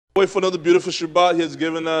Wait for another beautiful Shabbat. He has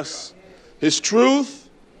given us His truth,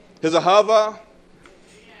 His ahava,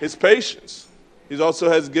 His patience. He also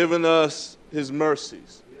has given us His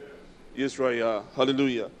mercies. YisraYAH.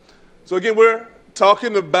 Hallelujah. So again, we're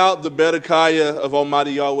talking about the Berekah of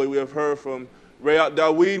Almighty Yahweh. We have heard from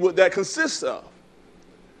Dawid what that consists of.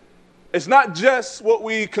 It's not just what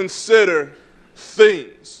we consider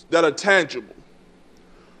things that are tangible,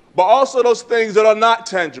 but also those things that are not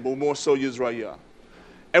tangible, more so YisraYAH.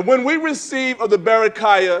 And when we receive of the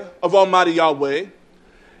Berekah of Almighty Yahweh,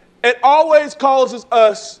 it always causes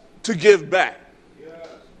us to give back. Yes,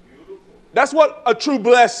 that's what a true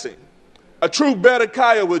blessing, a true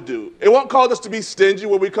Berekah would do. It won't cause us to be stingy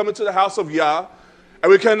when we come into the house of Yah, and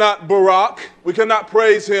we cannot barak, we cannot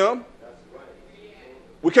praise Him,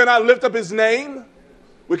 we cannot lift up His name,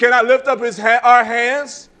 we cannot lift up our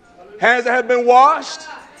hands that have been washed,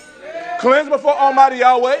 cleansed before Almighty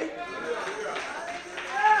Yahweh.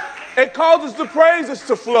 It causes the praises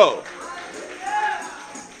to flow.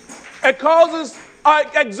 It causes our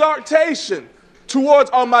exaltation towards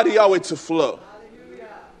Almighty Yahweh to flow.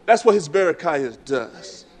 That's what His Berekah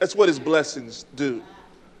does. That's what His blessings do.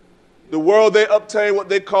 The world, they obtain what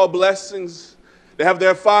they call blessings. They have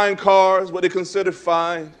their fine cars, what they consider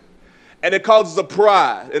fine. And it causes a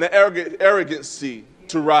pride and an arrogancy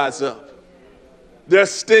to rise up. They're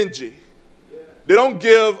stingy. They don't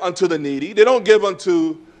give unto the needy. They don't give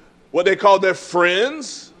unto what they call their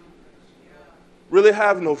friends. Really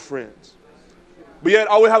have no friends. But yet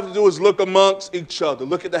all we have to do is look amongst each other.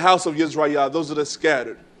 Look at the house of YisraYAH, those that are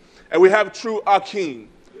scattered. And we have true Akim.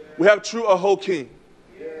 We have true Ahokim.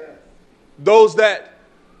 Those that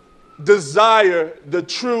desire the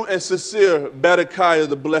true and sincere Berekah,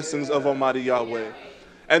 the blessings of Almighty Yahweh.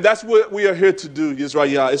 And that's what we are here to do,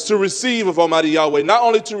 YisraYAH, is to receive of Almighty Yahweh. Not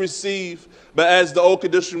only to receive, but as the old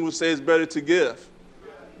tradition would say, it's better to give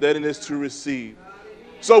than it is to receive.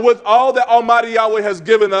 So with all that Almighty Yahweh has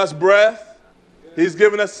given us, breath, He's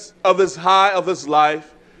given us of His high, of His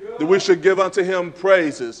life, that we should give unto Him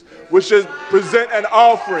praises. We should present an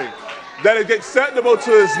offering that is acceptable to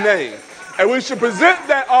His name. And we should present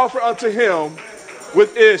that offering unto Him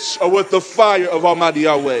with ish, or with the fire of Almighty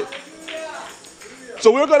Yahweh.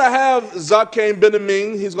 So we're going to have Zaken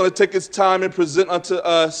Benjamin. He's going to take his time and present unto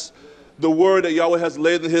us the word that Yahweh has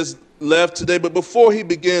laid in his left today. But before he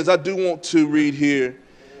begins, I do want to read here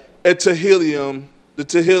a Tehillim, the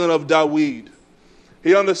Tehillim of Dawid.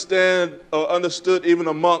 He understood even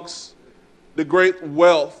amongst the great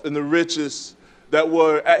wealth and the riches that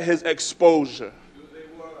were at his exposure,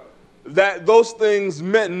 that those things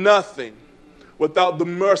meant nothing without the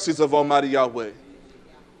mercies of Almighty Yahweh,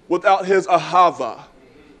 without His ahava,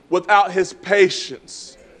 without His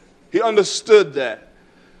patience. He understood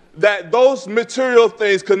that those material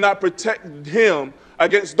things could not protect him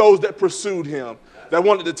against those that pursued him, that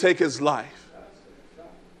wanted to take his life.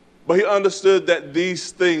 But he understood that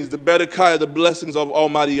these things, the Berekah, the blessings of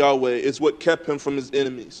Almighty Yahweh, is what kept him from his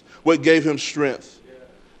enemies, what gave him strength.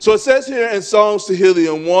 So it says here in Psalms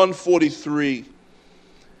Tehillim 143,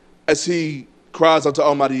 as he cries unto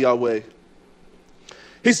Almighty Yahweh,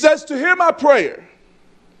 he says, to hear my prayer,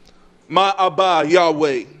 my Abba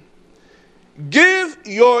Yahweh, give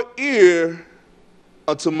your ear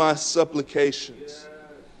unto my supplications.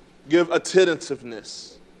 Give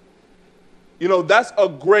attentiveness. You know, that's a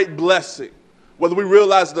great blessing, whether we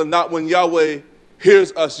realize it or not, when Yahweh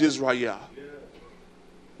hears us, YisraYAH.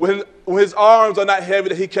 When His arms are not heavy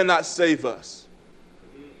that He cannot save us.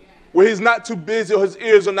 When He's not too busy or His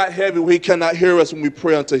ears are not heavy where He cannot hear us when we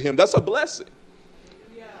pray unto Him. That's a blessing.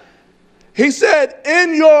 He said,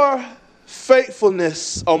 in your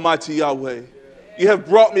faithfulness, Almighty Yahweh, you have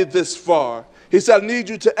brought me this far. He said, I need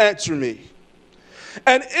you to answer me.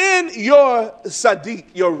 And in your sadiq,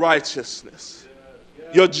 your righteousness,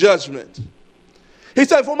 your judgment. He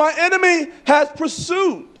said, for my enemy has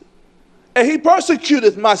pursued, and he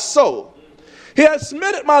persecuteth my soul. He has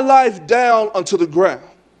smitted my life down unto the ground.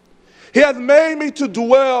 He hath made me to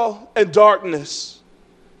dwell in darkness,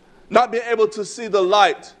 not being able to see the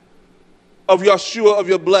light of Yeshua, of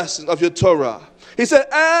your blessing, of your Torah. He said,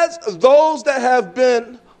 as those that have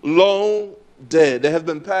been long dead, they have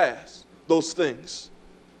been past those things.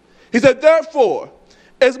 He said, therefore,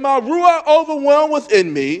 is my ruach overwhelmed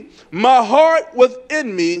within me, my heart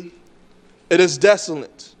within me, it is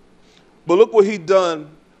desolate. But look what he done,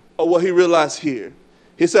 or what he realized here.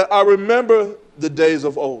 He said, I remember the days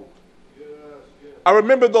of old. I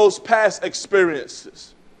remember those past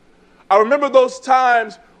experiences. I remember those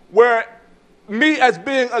times where me as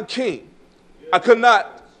being a king, I could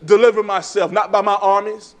not deliver myself, not by my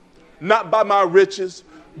armies, not by my riches,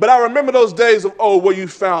 But I remember those days of old where you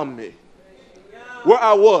found me, where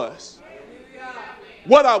I was,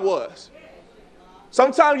 what I was.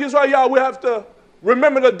 Sometimes, YisraYAH, we have to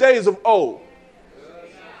remember the days of old,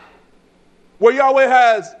 where Yahweh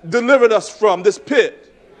has delivered us from this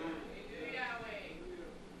pit,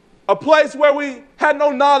 a place where we had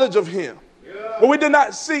no knowledge of him, where we did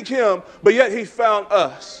not seek him, but yet he found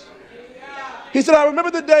us. He said, I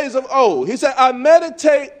remember the days of old. He said, I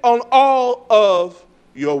meditate on all of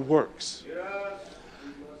your works.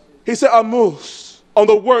 He said, I move on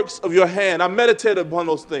the works of your hand. I meditate upon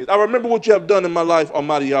those things. I remember what you have done in my life,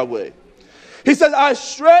 Almighty Yahweh. He says, I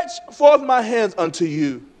stretch forth my hands unto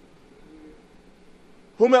you.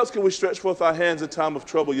 Whom else can we stretch forth our hands in time of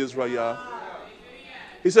trouble, YisraYAH?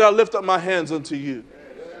 He said, I lift up my hands unto you.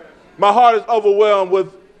 My heart is overwhelmed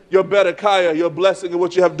with your berekah, your blessing, and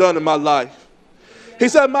what you have done in my life. He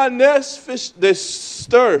said, my nest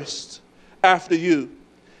thirst after you.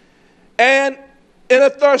 And in a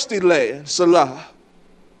thirsty land, Salah.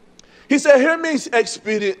 He said, hear me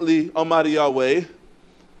expediently, Almighty Yahweh.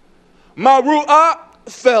 My ru'ah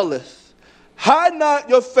faileth. Hide not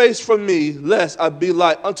your face from me, lest I be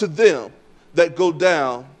like unto them that go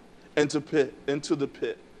down into the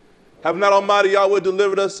pit. Have not Almighty Yahweh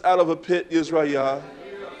delivered us out of a pit, YisraYAH,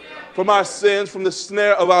 from our sins, from the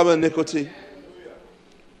snare of our iniquity?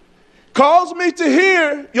 Cause me to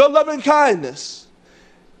hear your loving kindness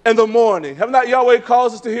in the morning. Have not Yahweh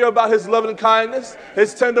caused us to hear about his loving kindness,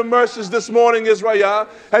 his tender mercies this morning, YisraYAH?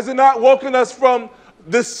 Has he not woken us from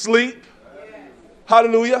this sleep?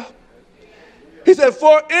 Hallelujah. He said,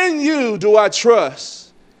 for in you do I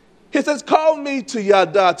trust. He says, call me to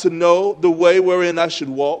Yada to know the way wherein I should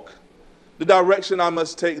walk, the direction I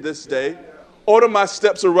must take this day. Order my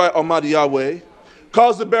steps aright, Almighty Yahweh.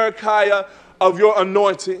 Cause the berekah of your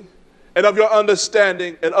anointing and of your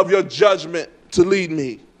understanding and of your judgment to lead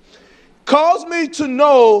me. Cause me to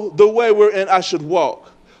know the way wherein I should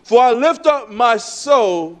walk. For I lift up my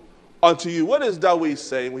soul unto you. What is Dawid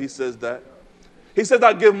saying when he says that? He says,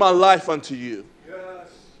 I give my life unto you.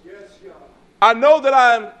 I know that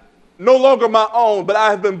I am no longer my own, but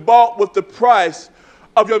I have been bought with the price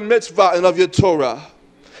of your mitzvah and of your Torah.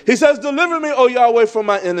 He says, deliver me, O Yahweh, from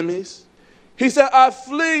my enemies. He said, I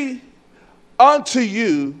flee unto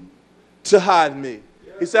you to hide me.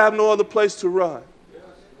 He said, I have no other place to run.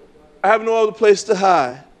 I have no other place to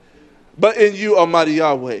hide but in you, Almighty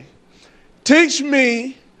Yahweh. Teach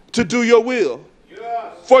me to do your will.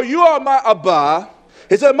 For you are my Abba.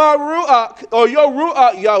 He said, my ruach, or your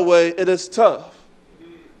ruach, Yahweh, it is tough.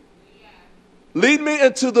 Lead me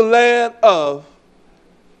into the land of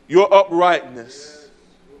your uprightness.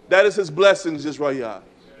 That is his blessings, YisraYAH.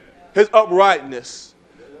 His uprightness.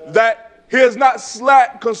 That he is not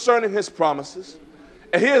slack concerning his promises.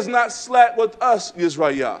 And he is not slack with us,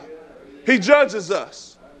 YisraYAH. He judges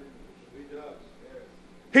us.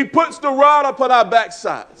 He puts the rod upon our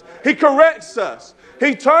backsides. He corrects us.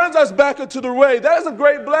 He turns us back into the way. That is a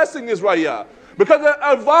great blessing, YisraYAH. Because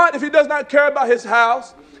Avad, if he does not care about his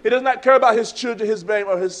house, he does not care about his children, his babe,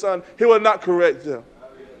 or his son, he will not correct them.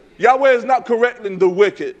 Yahweh is not correcting the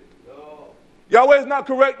wicked. Yahweh is not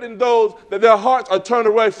correcting those that their hearts are turned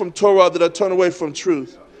away from Torah, that are turned away from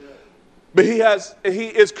truth. But he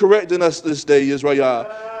is correcting us this day,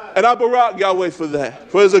 YisraYAH. And I barak Yahweh for that.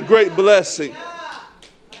 For it's a great blessing.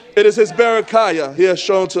 It is his berekah he has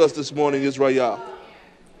shown to us this morning, YisraYAH.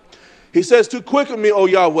 He says, to quicken me, O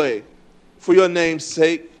Yahweh, for your name's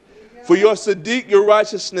sake, for your Sadiq, your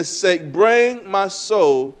righteousness' sake, bring my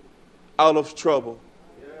soul out of trouble.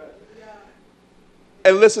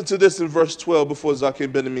 And listen to this in verse 12 before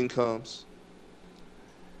Zakir Benjamin comes.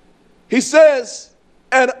 He says,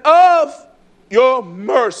 and of your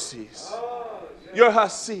mercies, your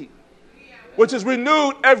hasid, which is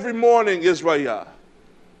renewed every morning, YisraYAH.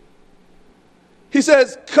 He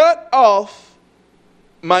says, cut off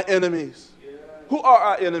my enemies. Who are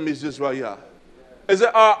our enemies, YisraYAH? Is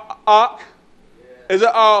it our Ak? Is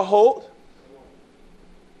it our Holt?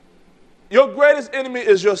 Your greatest enemy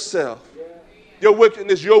is yourself. Your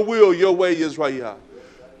wickedness, your will, your way, YisraYAH.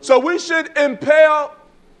 So we should impale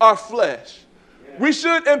our flesh. We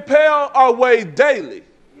should impale our way daily.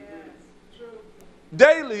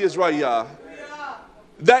 Daily, YisraYAH.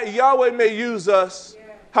 That Yahweh may use us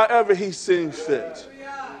however he seems fit.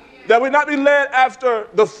 That we not be led after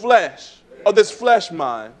the flesh, or this flesh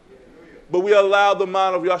mind, but we allow the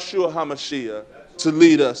mind of Yahshua HaMashiach to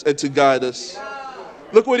lead us and to guide us.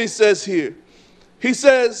 Look what he says here. He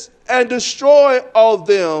says, and destroy all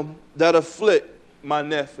them that afflict my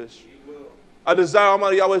nefesh. I desire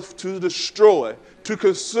Almighty Yahweh to destroy, to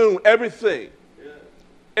consume everything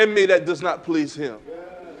in me that does not please him.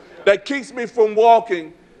 that keeps me from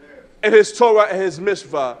walking in his Torah and his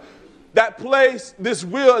mitzvah, that place, this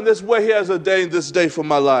will, and this way he has ordained this day for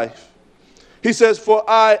my life. He says, for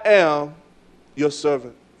I am your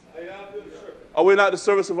servant. Are we not the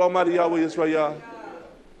servants of Almighty Yahweh YisraYAH?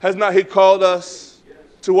 Has not he called us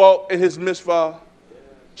to walk in his mitzvah?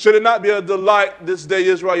 Should it not be a delight this day,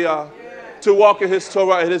 YisraYAH, to walk in his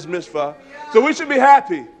Torah and his mitzvah? So we should be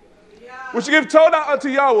happy. We should give Todah unto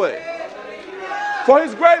Yahweh for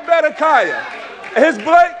his great Berechiah and his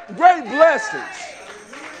great blessings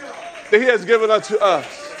that he has given unto us.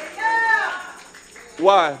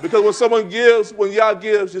 Why? Because when someone gives, when Yah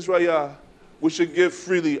gives, YisraYAH, we should give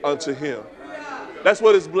freely unto him. That's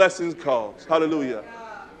what his blessings cause. Hallelujah.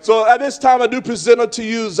 So at this time, I do present unto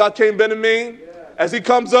you Zaken Ben-Amin as he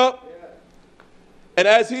comes up and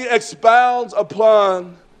as he expounds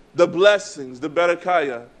upon the blessings, the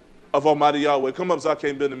Berechiah of Almighty Yahweh. Come up,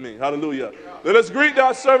 Zaken Ben-Amin. Hallelujah. Let us greet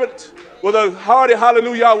our servant with a hearty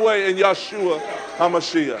hallelujah Yahweh in Yahshua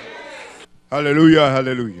HaMashiach. Hallelujah,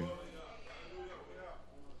 hallelujah.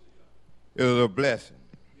 It is a blessing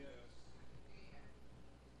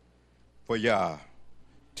for Yah,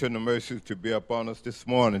 tender mercies to be upon us this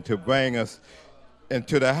morning, to bring us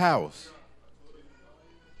into the house,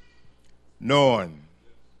 knowing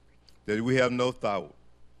that we have no thought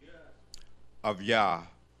of Yah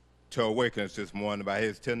to awaken us this morning by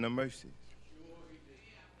his tender mercies.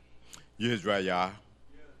 YisraYAH.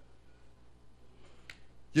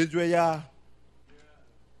 YisraYAH.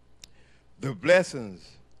 The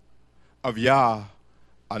blessings of Yah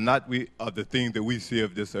are not the things that we see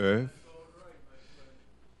of this earth.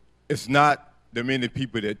 It's not the many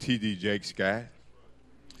people that T.D. Jakes got.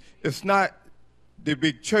 It's not the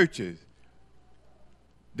big churches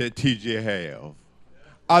that T.J. have.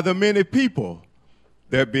 Are the many people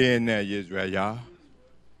that be in there, YisraYAH.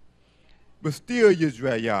 But still,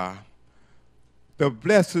 YisraYAH, the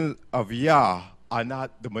blessings of Yah are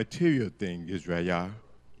not the material thing, YisraYAH.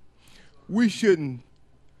 We shouldn't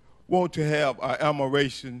want to have our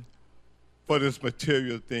admiration for this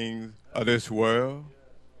material things of this world.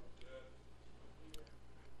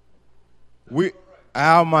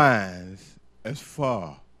 Our minds is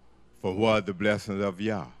far from what the blessings of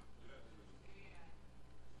Yah.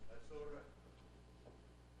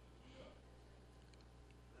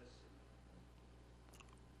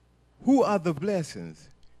 Who are the blessings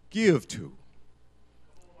give to?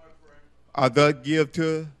 Are they give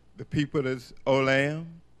to the people of Olam?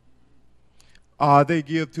 Or they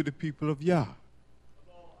give to the people of Yah?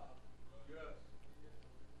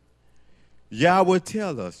 Yah will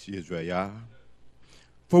tell us, YisraYAH,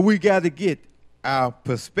 for we got to get our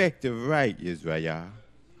perspective right, YisraYAH,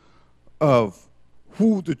 of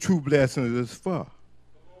who the true blessing is for.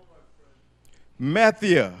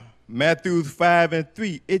 Matthew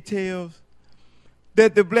 5:3, it tells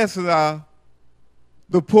that the blessings are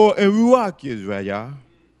the poor in Ruach, YisraYAH.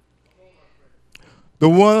 The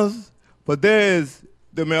ones, but there is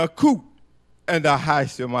the Melkut and the High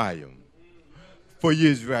Shemayim for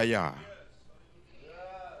YisraYAH.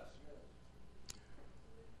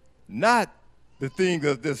 Not the things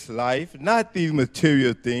of this life, not these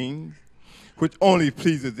material things, which only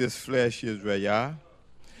pleases this flesh, YisraYAH.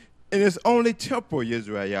 And it's only temporal,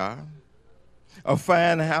 YisraYAH. A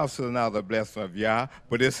fine house is not a blessing of Yah,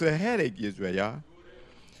 but it's a headache, YisraYAH.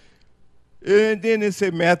 And then it say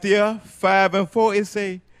Matthew 5:4, it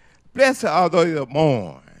say, blessed are those that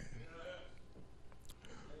mourn.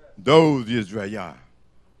 Those, YisraYAH,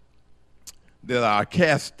 that are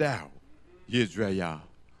cast out, YisraYAH.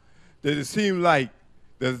 That it seems like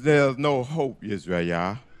that there's no hope,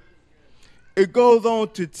 YisraYAH. It goes on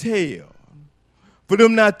to tell for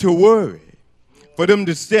them not to worry, for them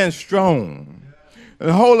to stand strong and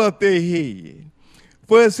hold up their head.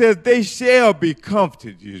 For it says they shall be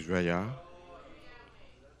comforted, YisraYAH.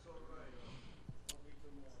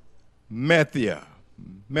 Matthew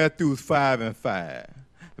 5:5.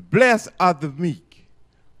 Blessed are the meek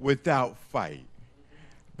without fight.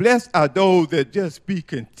 Blessed are those that just be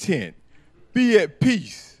content, be at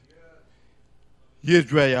peace,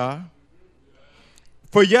 YisraYAH.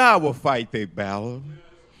 For Yah will fight their battle.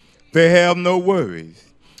 They have no worries.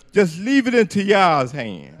 Just leave it into Yah's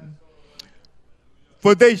hand.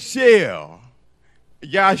 For they shall,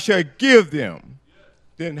 Yah shall give them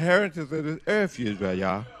the inheritance of this earth,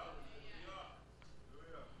 YisraYAH.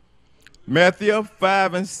 Matthew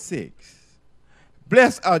 5:6.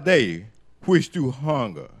 Blessed are they which do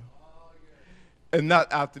hunger, and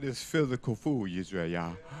not after this physical food,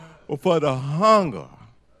 YisraYAH, but for the hunger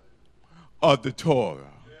of the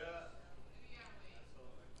Torah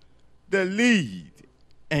that lead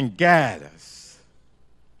and guide us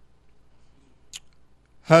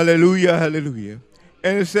Hallelujah, hallelujah.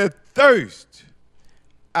 And it said, thirst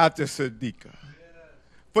after Siddiqah,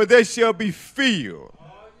 for they shall be filled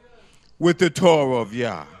with the Torah of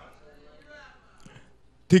Yah.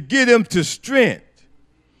 To get them to strength,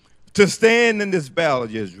 to stand in this battle,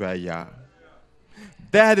 YisraYAH.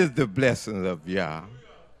 That is the blessing of Yah.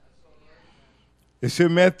 It's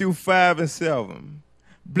in Matthew 5:7.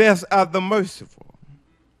 Blessed are the merciful,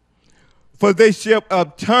 for they shall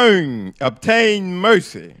obtain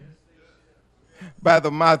mercy by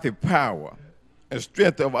the mighty power and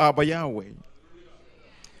strength of Abba Yahweh.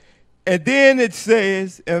 And then it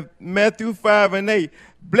says in Matthew 5:8,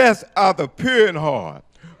 blessed are the pure in heart,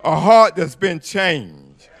 a heart that's been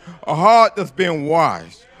changed, a heart that's been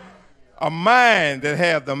washed, a mind that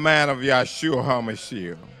have the mind of Yahshua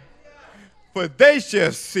HaMashiach. For they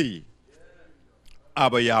shall see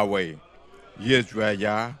Abba Yahweh,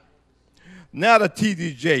 YisraYAH. Now the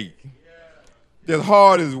T.D. Jake, that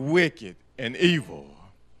heart is wicked and evil,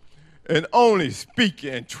 and only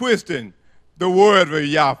speaking and twisting the word of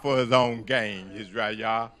Yah for his own gain,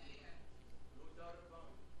 YisraYAH.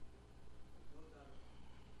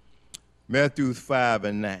 Matthew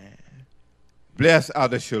 5:9. Blessed are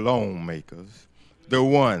the shalom makers, the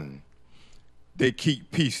one that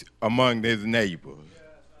keep peace among their neighbors.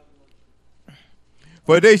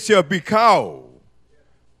 For they shall be called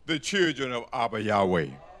the children of Abba Yahweh.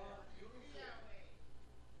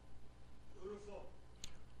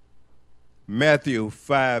 Matthew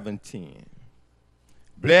 5:10.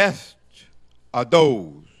 Blessed are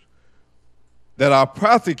those that are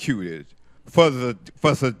persecuted for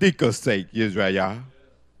Siddiqah's sake, YisraYAH.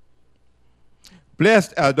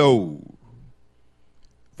 Blessed are those,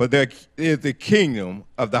 for there is the kingdom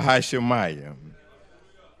of the YHWH.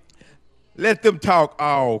 Let them talk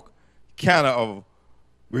all kind of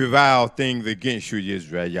reviled things against you,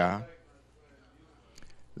 YisraYAH.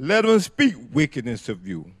 Let them speak wickedness of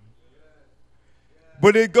you.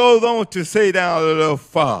 But it goes on to say down a little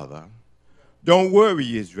farther, don't worry,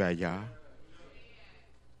 YisraYAH.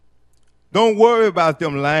 Don't worry about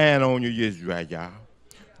them lying on you, YisraYAH.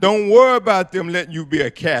 Don't worry about them letting you be a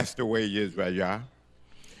castaway, YisraYAH.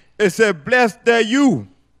 It said, blessed are you,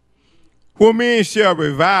 who men shall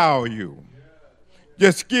revile you.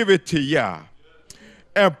 Just give it to Yah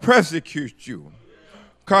and persecute you,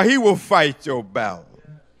 because he will fight your battle.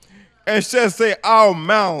 And shall say all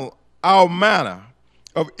manner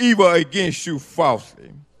of evil against you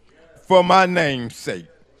falsely, for my name's sake.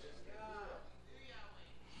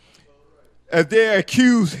 As they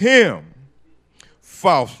accuse him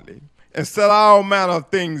falsely and said all manner of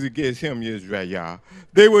things against him, YisraYAH,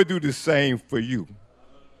 they will do the same for you.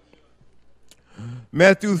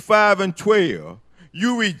 Matthew 5:12,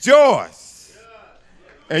 you rejoice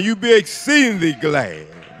and you be exceedingly glad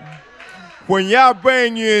when Yah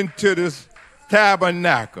bring you into this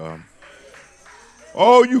tabernacle.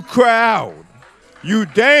 Oh, you cry out, you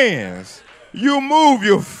dance, you move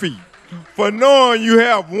your feet, for knowing you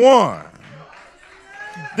have one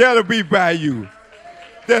that'll be by you,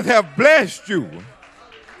 that have blessed you.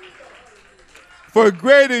 For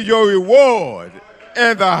great is your reward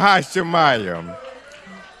in the YHWH.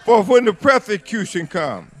 For when the persecution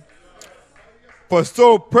comes, for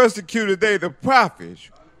so persecuted they the prophets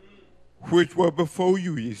which were before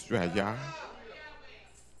you, YisraYAH.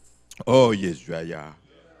 Oh, YisraYAH.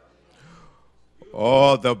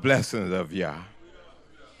 All the blessings of Yah.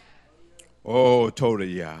 Oh, total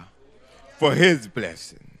Yah. For his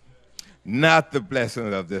blessing, not the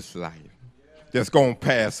blessing of this life that's going to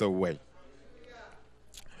pass away.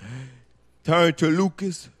 Turn to Luke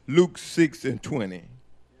 6:20.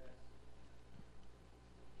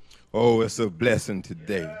 Oh, it's a blessing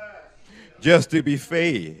today just to be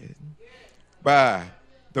fed by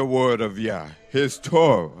the word of Yah, his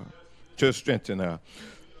Torah, to strengthen us.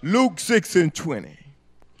 Luke 6:20.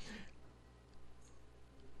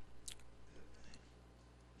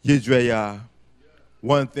 YisraYAH,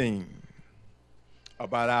 one thing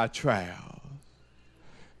about our trials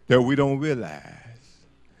that we don't realize,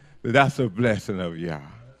 that that's a blessing of Yah.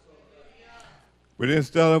 But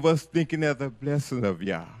instead of us thinking that's a blessing of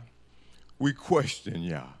Yah, we question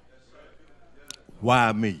Yah.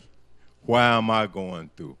 Why me? Why am I going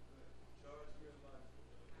through?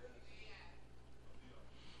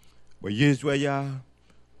 But YisraYAH,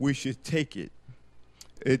 we should take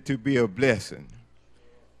it to be a blessing,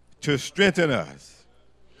 to strengthen us,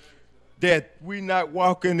 that we not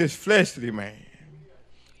walk in this fleshly man,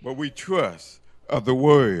 but we trust of the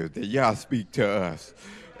word that Yah speak to us.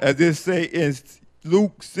 As it say in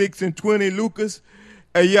Luke 6:20,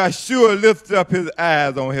 and Yahshua lifted up his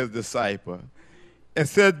eyes on his disciple and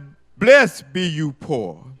said, Blessed be you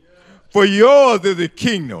poor, for yours is the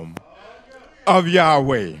kingdom of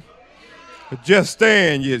Yahweh. Just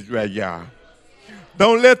stand, YisraYAH.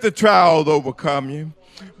 Don't let the trials overcome you,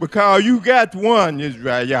 because you got one,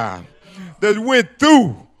 YisraYAH, that went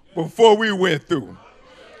through before we went through,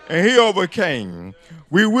 and he overcame.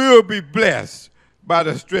 We will be blessed by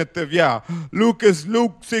the strength of Yah. Luke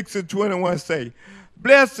 6:21 say,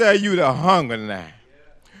 blessed are you that hunger now,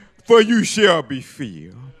 for you shall be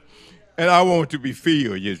filled. And I want to be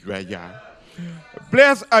filled, YisraYAH.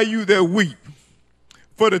 Blessed are you that weep,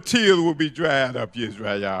 for the tears will be dried up,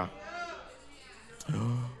 YisraYAH.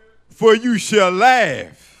 For you shall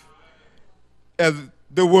laugh, as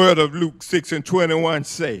the word of Luke 6:21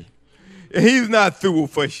 say. And he's not through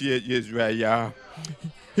with us yet, YisraYAH.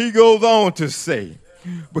 He goes on to say,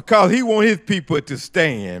 because he wants his people to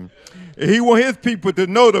stand. And he wants his people to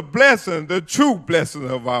know the blessing, the true blessing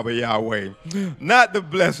of our Yahweh. Not the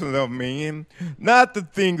blessing of men, not the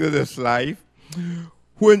things of this life.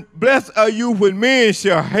 When blessed are you when men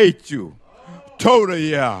shall hate you. Total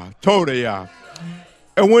Yah.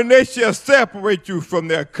 And when they shall separate you from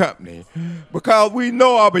their company, because we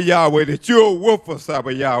know, Abba Yahweh, that you're with us,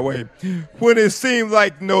 Abba Yahweh, when it seems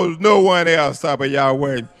like no one else, Abba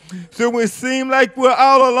Yahweh. So when it seems like we're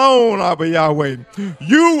all alone, Abba Yahweh,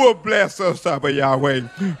 you will bless us, Abba Yahweh.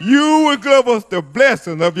 You will give us the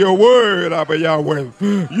blessing of your word, Abba Yahweh.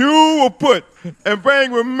 You will put and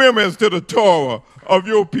bring remembrance to the Torah of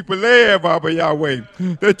your people there, Abba Yahweh,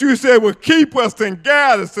 that you said will keep us and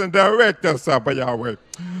guide us and direct us, Abba Yahweh,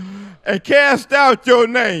 and cast out your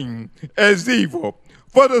name as evil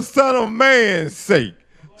for the Son of Man's sake.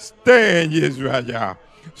 Stand, YisraYAH.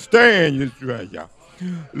 Stand, YisraYAH.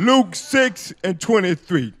 Luke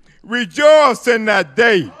 6:23. Rejoice in that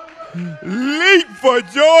day. Leap for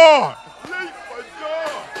joy. Leap for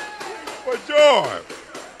joy. Leap for joy.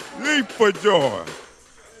 Leap for joy.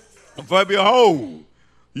 For behold,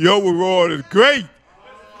 your reward is great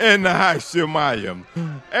in the YHWH.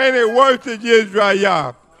 Ain't it worth it,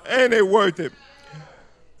 YisraYAH? Ain't it worth it?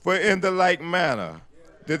 For in the like manner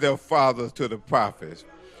did their fathers to the prophets.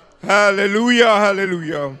 Hallelujah,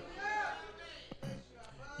 hallelujah.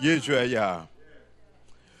 YisraYAH,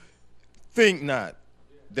 think not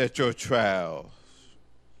that your trials,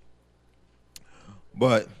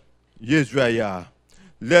 but YisraYAH,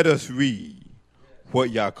 let us read what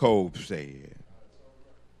Yaakov said.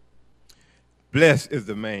 Blessed is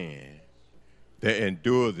the man that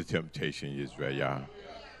endures the temptation, YisraYAH,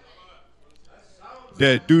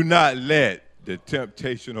 that do not let the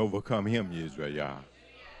temptation overcome him, YisraYAH.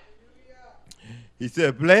 He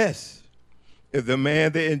said, blessed is the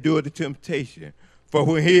man that endured the temptation, for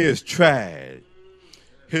when he is tried,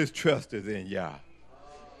 his trust is in Yah,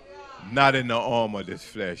 not in the arm of this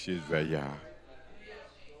flesh, YisraYAH.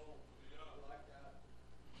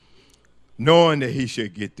 Knowing that he shall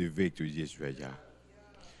get the victory, YisraYAH.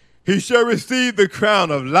 He shall receive the crown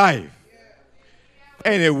of life.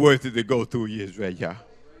 Ain't it worth it to go through, YisraYAH,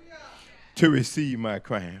 to receive my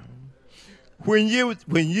crown? When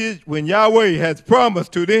Yahweh has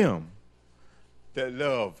promised to them that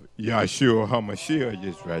love YHWH,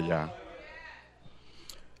 YisraYAH.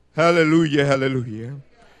 Hallelujah, hallelujah.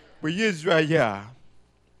 But YisraYAH,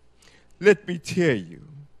 let me tell you,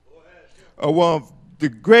 one of the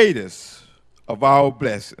greatest of our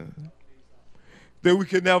blessings that we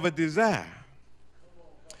can never desire.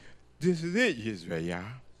 This is it, YisraYAH.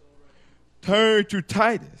 Turn to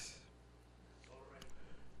Titus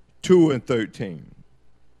 2:13.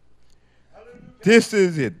 This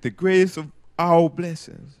is it, the greatest of our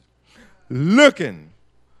blessings. Looking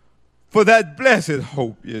for that blessed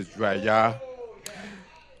hope, YisraYAH,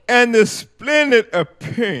 and the splendid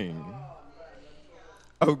appearing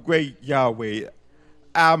of great Yahweh,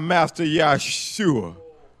 our Master YHWH,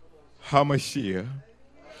 HaMashiach.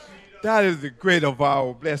 That is the great of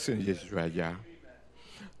our blessings, YisraYAH.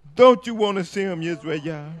 Don't you want to see him,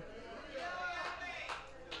 YisraYAH?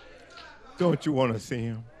 Don't you want to see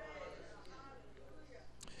him?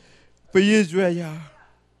 For YisraYAH,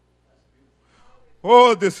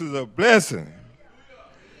 oh, this is a blessing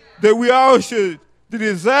that we all should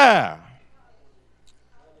desire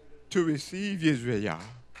to receive, YisraYAH.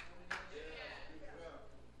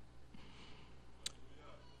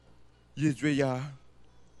 YisraYAH,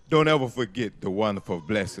 don't ever forget the wonderful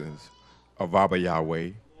blessings of Abba Yahweh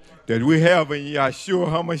that we have in YHWH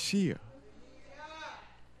HaMashiach.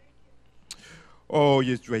 Oh,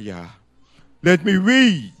 YisraYAH, let me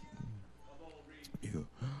read.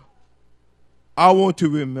 I want to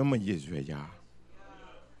remember, YisraYAH.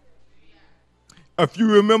 If you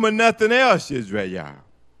remember nothing else, YisraYAH,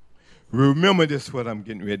 Remember this, what I'm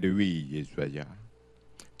getting ready to read, YisraYAH.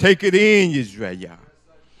 Take it in, YisraYAH.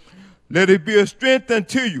 Let it be a strength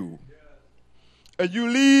unto you as you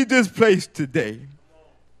leave this place today.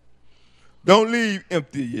 Don't leave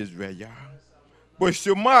empty, YisraYAH. But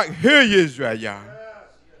Shemach, hear YisraYAH.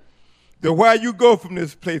 That while you go from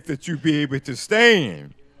this place, that you be able to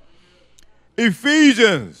stand.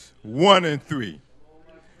 Ephesians 1 and 3.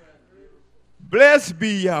 Blessed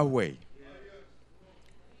be Yahweh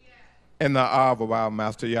and the hour of our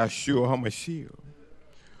Master YHWH HaMashiach,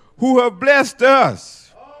 who have blessed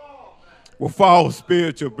us with all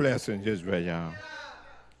spiritual blessings, YisraYAH,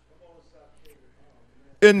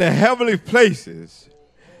 in the heavenly places,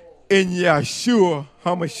 in YHWH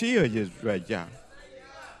HaMashiach, YisraYAH.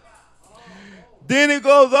 Then it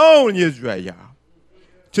goes on, YisraYAH,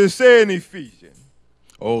 to say in Ephesians,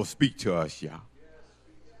 oh, speak to us, Yah.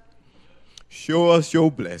 Show us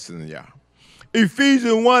your blessings, Yah.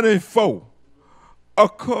 Ephesians 1 and 4,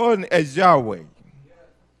 according as Yahweh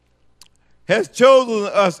has chosen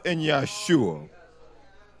us in YHWH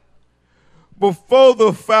before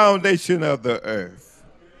the foundation of the earth,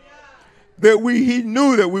 that he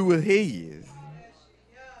knew that we were his,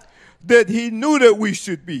 that he knew that we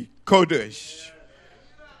should be Kodesh,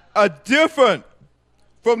 a different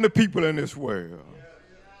from the people in this world,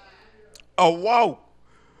 a walk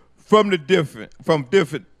from different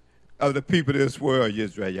of the people of this world,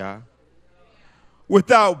 YisraYAH,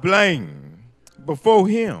 without blame before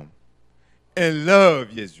him, and love,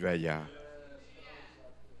 YisraYAH.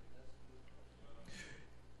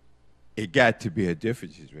 It got to be a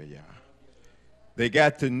difference, YisraYAH. They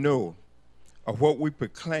got to know of what we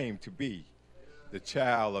proclaim to be the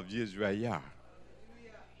child of YisraYAH.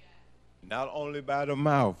 Not only by the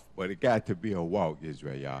mouth, but it got to be a walk,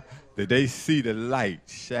 YisraYAH, that they see the light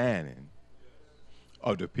shining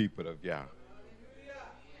of the people of Yah.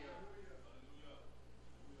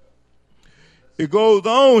 It goes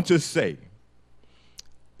on to say,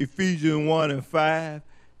 Ephesians 1 and 5,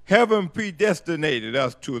 heaven predestinated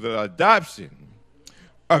us to the adoption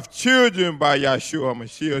of children by YHWH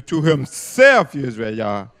HaMashiach to himself,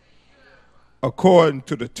 YisraYAH, according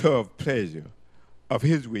to the tough pleasure of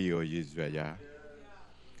his will, YisraYAH.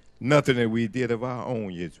 Nothing that we did of our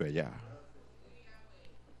own, YisraYAH.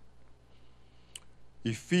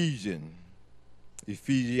 Ephesians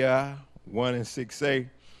 1 and 6 say,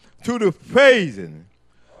 to the praising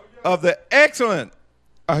of the excellence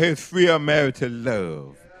of his free unmerited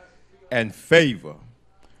love and favor,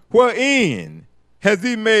 wherein has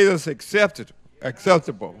he made us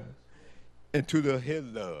acceptable into his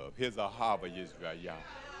love, his Ahava, YisraYAH.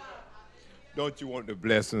 Don't you want the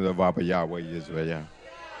blessings of Abba Yahweh, YisraYAH?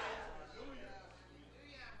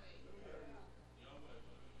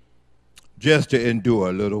 Just to endure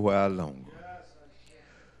a little while longer.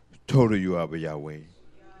 Told you, Abba Yahweh,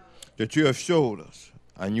 that you have showed us,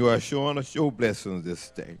 and you are showing us your blessings this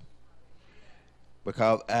day.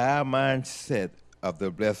 Because our mindset of the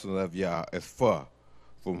blessings of Yah is far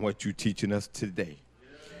from what you're teaching us today.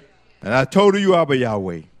 And I told you, Abba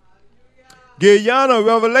Yahweh, give Yana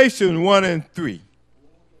Revelation 1 and 3.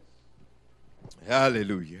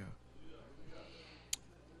 Hallelujah.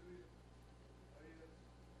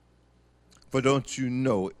 For don't you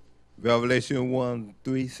know, Revelation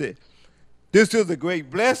 1:3 said, this is a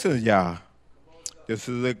great blessing, Yah. This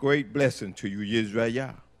is a great blessing to you,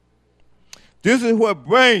 YisraYAH. This is what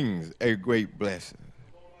brings a great blessing.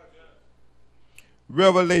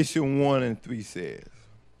 Revelation 1 and 3 says,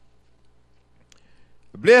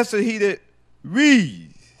 blessed he that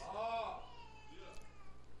reads,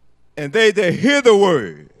 and they that hear the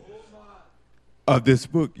word of this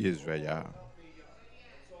book, YisraYAH.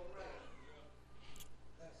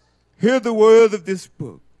 Hear the word of this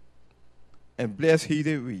book, and bless he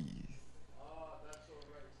that reads.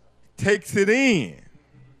 Takes it in,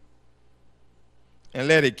 and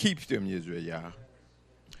let it keep them, YisraYAH.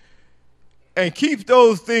 And keep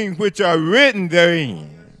those things which are written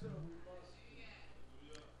therein.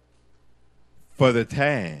 For the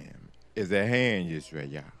time is at hand,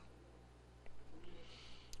 YisraYAH.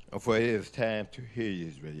 And for it is time to hear,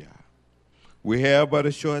 YisraYAH. We have but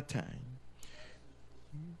a short time.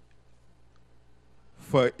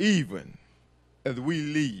 For even as we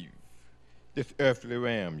leave this earthly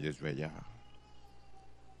realm, YisraYAH,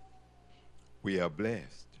 we are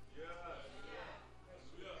blessed.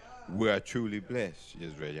 We are truly blessed,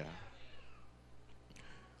 YisraYAH.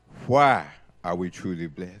 Why are we truly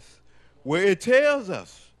blessed? Well, it tells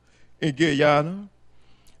us in Guyana,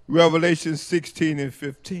 Revelation 16 and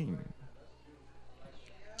 15.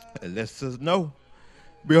 It lets us know,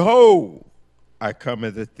 behold, I come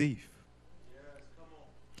as a thief.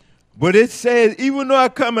 But it says, even though I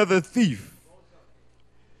come as a thief,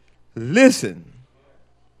 listen,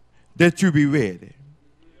 that you be ready.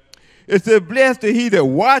 It says, blessed is he that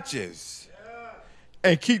watches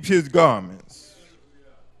and keeps his garments,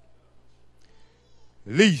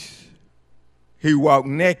 lest he walk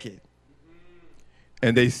naked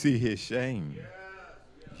and they see his shame.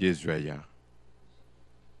 YisraYAH.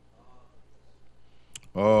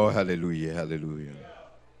 Oh, hallelujah, hallelujah.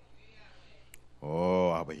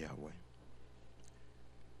 Oh, Abba Yahweh.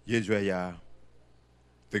 YisraYAH,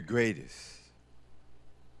 the greatest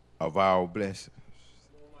of our blessings.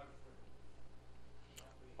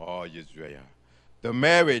 Oh, YisraYAH, the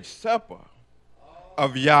marriage supper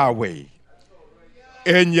of Yahweh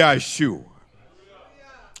in Yeshua.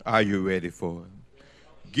 Are you ready for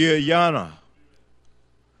it? Guyana,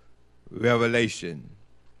 Revelation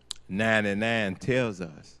 9:9 tells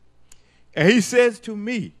us. And he says to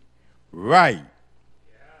me, right,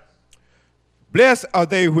 blessed are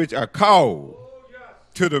they which are called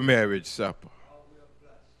to the marriage supper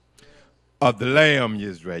of the Lamb,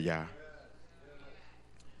 YisraYAH.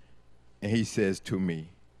 And he says to me,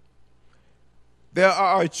 there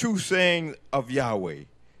are a true saying of Yahweh,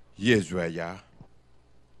 YisraYAH.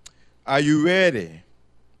 Are you ready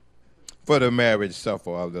for the marriage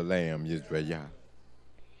supper of the Lamb, YisraYAH?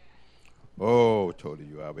 Oh, told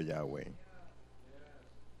you, Abba Yahweh.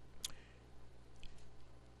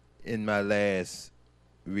 In my last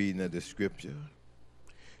reading of the scripture,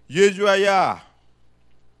 YisraYAH,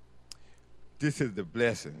 this is the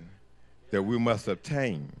blessing that we must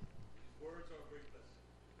obtain.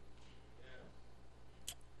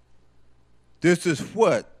 This is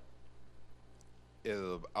what is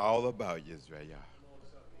all about, YisraYAH.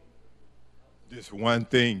 This one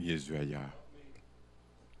thing, YisraYAH.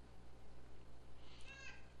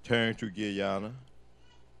 Turn to Guyana,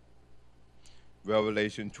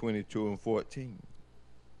 Revelation 22:14.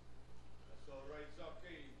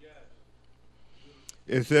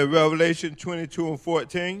 It says, Revelation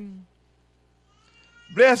 22:14.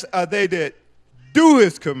 Blessed are they that do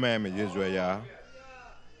his commandment, YisraYAH.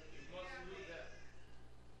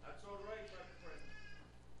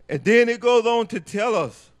 And then it goes on to tell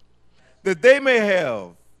us that they may have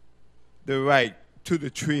the right to the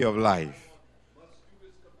tree of life.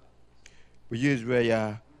 But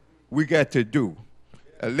YisraYAH, we got to do.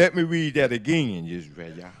 Let me read that again,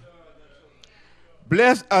 YisraYAH.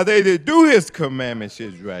 Blessed are they that do his commandments,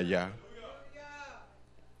 YisraYAH.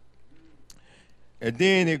 And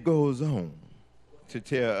then it goes on to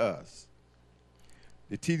tell us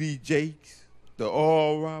the T.D. Jakes, the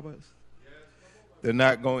oil robbers, they're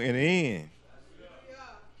not going to enter in.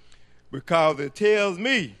 Because it tells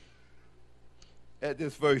me at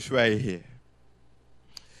this verse right here,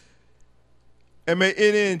 and may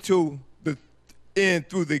enter in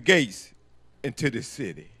through the gates into the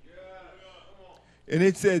city. And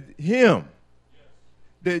it said, him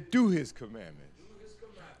that do his commandments,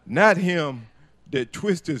 not him that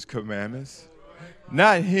twist his commandments,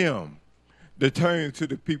 not him that turns to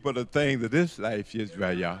the people the things of this life,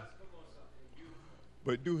 YisraYAH,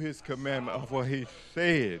 but do his commandment of what he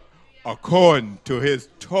said according to his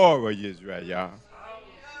Torah, YisraYAH.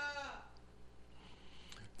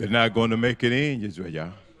 They're not going to make it in,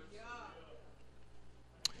 YisraYAH.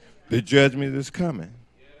 The judgment is coming.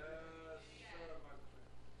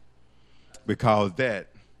 Because that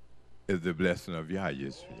is the blessing of Yah,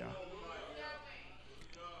 YisraYAH.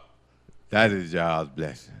 That is Yah's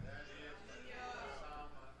blessing.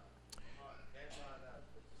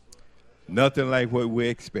 Nothing like what we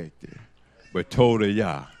expected, but told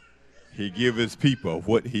Yah, he give his people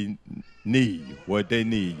what he need, what they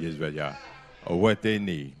need, YisraYAH, or what they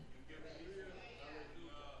need.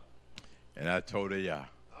 And I told Yah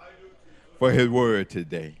for his word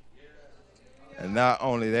today. And not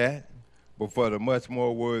only that, but for the much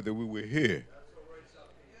more word that we will hear.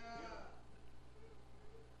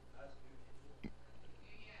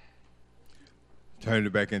 Turn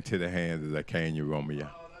it back into the hands as I can, YisraYAH.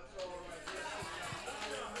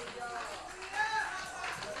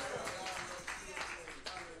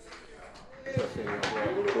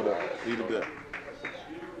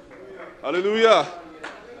 Hallelujah.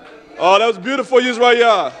 Oh, that was beautiful,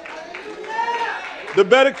 YisraYAH. The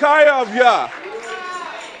Bedekiah of Yah.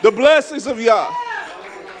 The blessings of Yah.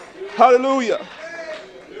 Hallelujah.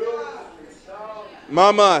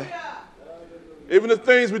 My. Even the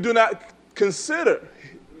things we do not consider,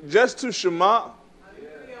 just to Shema,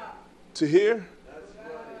 to hear.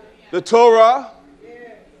 The Torah,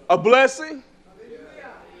 a blessing.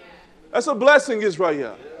 That's a blessing,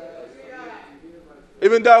 YisraYAH.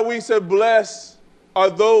 Even Dawid said, blessed are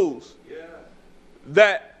those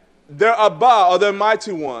that their Abba, or their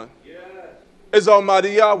mighty one, is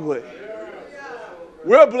Almighty Yahweh.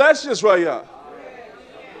 We're blessed, YisraYAH,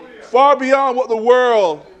 far beyond what the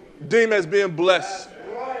world deems as being blessed.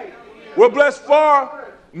 We're blessed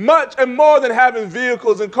far much and more than having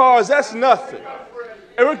vehicles and cars. That's nothing.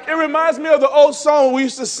 It reminds me of the old song we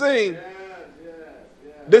used to sing.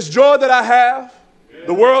 This joy that I have,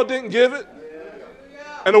 the world didn't give it,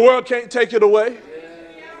 and the world can't take it away.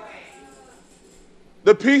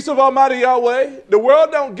 The peace of Almighty Yahweh, the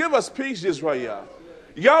world don't give us peace, YisraYAH.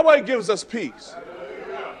 Yahweh gives us peace.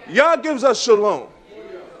 Yah gives us shalom.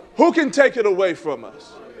 Who can take it away from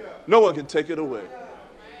us? No one can take it away.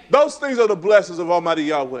 Those things are the blessings of Almighty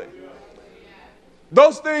Yahweh.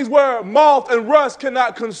 Those things where moth and rust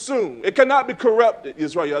cannot consume. It cannot be corrupted,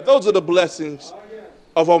 YisraYAH. Those are the blessings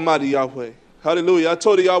of Almighty Yahweh. Hallelujah. I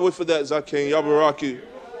told you Yahweh for that, Zakin. Yabaraki.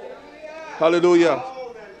 Hallelujah.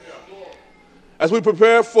 As we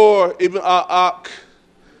prepare for even our Ak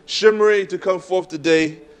Shimri to come forth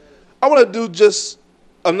today, I want to do just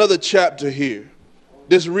another chapter here.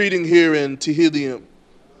 This reading here in Tehillim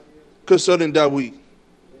concerning Dawid.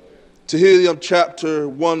 Tehillim chapter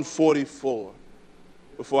 144.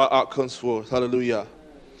 Before our Ak comes forth. Hallelujah.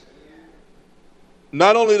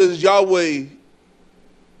 Not only does Yahweh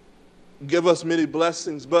give us many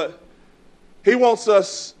blessings, but he wants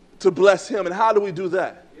us to bless him. And how do we do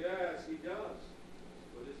that? Yes, he does.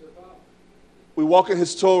 What is it about? We walk in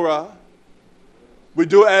his Torah. We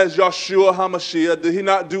do as Yahshua HaMashiach. Did he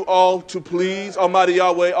not do all to please Almighty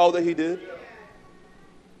Yahweh, all that he did?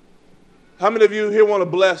 How many of you here want to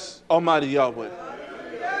bless Almighty Yahweh?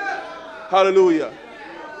 Hallelujah.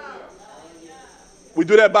 We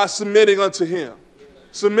do that by submitting unto him,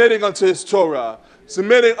 submitting unto his Torah,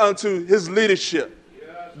 submitting unto his leadership,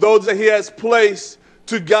 those that he has placed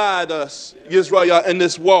to guide us, YisraYAH, in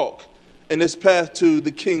this walk, in this path to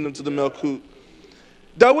the kingdom, to the Melkut.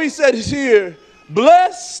 Dawid said here,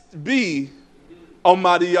 blessed be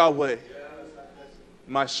Almighty Yahweh,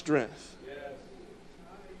 my strength.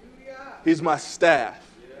 He's my staff.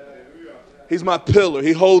 He's my pillar.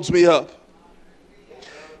 He holds me up.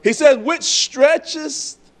 He said, which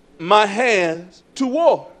stretches my hands to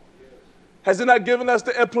war. Has he not given us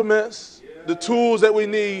the implements, the tools that we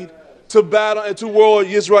need to battle and to war,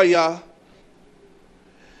 YisraYAH?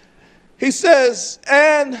 He says,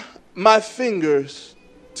 and my fingers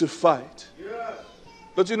to fight.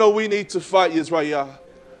 Don't you know we need to fight, YisraYAH,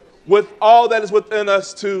 with all that is within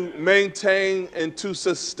us to maintain and to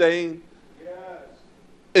sustain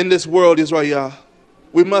in this world, YisraYAH?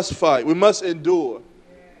 We must fight. We must endure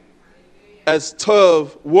as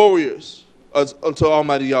tough warriors unto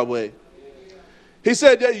Almighty Yahweh. He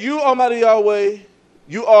said that you, Almighty Yahweh,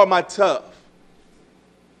 you are my tough.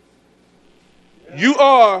 You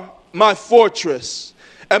are my fortress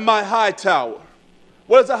and my high tower.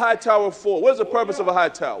 What is a high tower for? What is the purpose of a high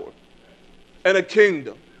tower? And a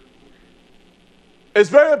kingdom. It's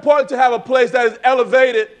very important to have a place that is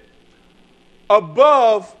elevated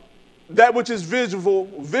above that which is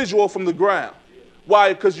visual from the ground.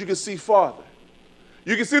 Why? Because you can see farther.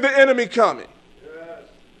 You can see the enemy coming.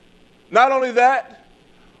 Not only that,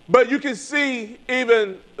 but you can see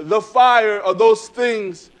even the fire of those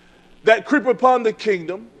things that creep upon the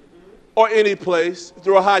kingdom or any place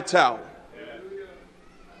through a high tower.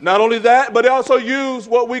 Not only that, but they also use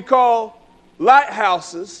what we call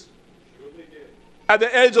lighthouses at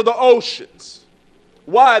the edge of the oceans.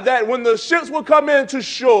 Why? That when the ships would come into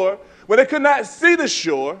shore, when they could not see the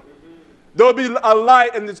shore, there will be a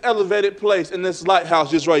light in this elevated place, in this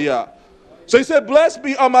lighthouse, YisraYAH. So he said, blessed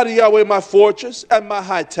be Almighty Yahweh, my fortress and my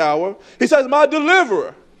high tower. He says, my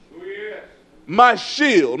deliverer, my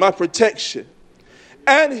shield, my protection,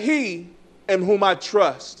 and he in whom I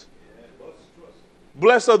trust.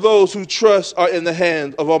 Blessed are those who trust are in the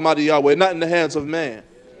hands of Almighty Yahweh, not in the hands of man,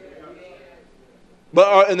 but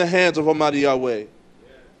are in the hands of Almighty Yahweh.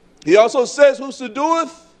 He also says, who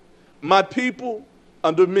subdueth my people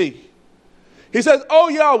under me. He says, oh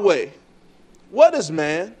Yahweh, what is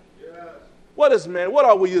man? What is man? What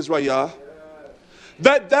are we, YisraYAH?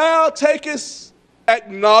 That thou takest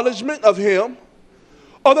acknowledgement of him,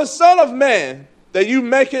 or the Son of Man, that you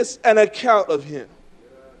makest an account of him.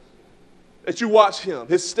 That you watch him,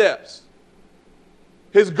 his steps,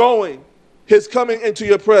 his going, his coming into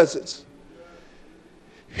your presence.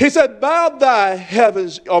 He said, bow thy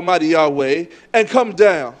heavens, Almighty Yahweh, and come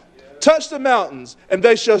down. Touch the mountains, and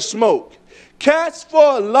they shall smoke. Cast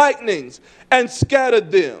forth lightnings, and scatter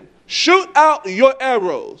them. Shoot out your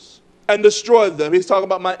arrows, and destroy them. He's talking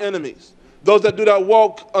about my enemies, those that do not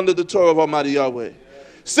walk under the Torah of Almighty Yahweh.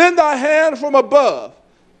 Send thy hand from above.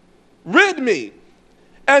 Rid me,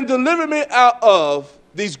 and deliver me out of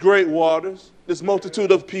these great waters, this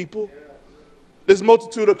multitude of people, this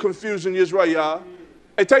multitude of confusion, YisraYAH.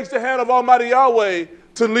 It takes the hand of Almighty Yahweh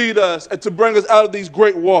to lead us and to bring us out of these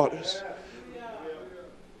great waters.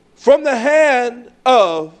 From the hand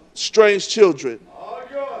of strange children.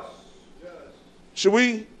 Should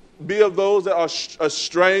we be of those that are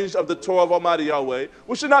estranged of the Torah of Almighty Yahweh?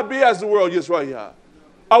 We should not be as the world, YisraYAH.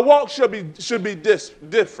 Our walk should be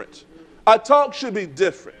different. Our talk should be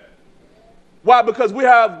different. Why? Because we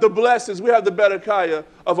have the blessings, we have the Berekah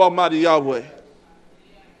of Almighty Yahweh.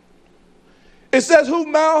 It says, whose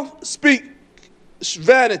mouth speak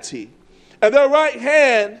vanity, and their right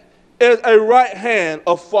hand is a right hand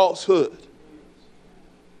of falsehood.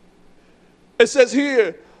 It says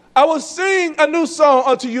here, I will sing a new song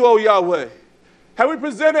unto you, O Yahweh. Have we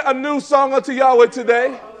presented a new song unto Yahweh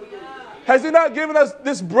today? Has he not given us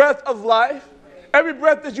this breath of life? Every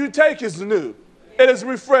breath that you take is new. It is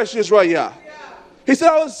refreshed, YisraYAH. He said,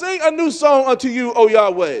 I will sing a new song unto you, O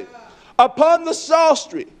Yahweh, upon the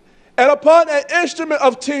psaltery and upon an instrument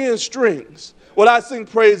of 10 strings. Will I sing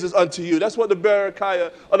praises unto you? That's what the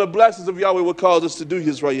Berekah or the blessings of Yahweh will cause us to do,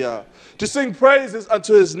 YisraYAH. To sing praises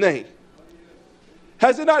unto his name.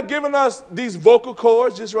 Has he not given us these vocal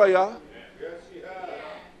cords, YisraYAH? Yes, he has.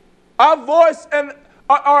 Our voice and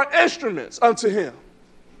our instruments unto him.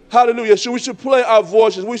 Hallelujah. So we should play our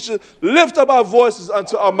voices. We should lift up our voices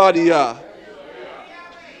unto Almighty Yah.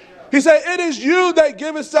 He said, it is you that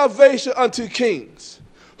giveth salvation unto kings,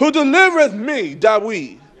 who delivereth me,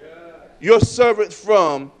 Dawid, your servant,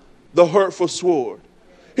 from the hurtful sword.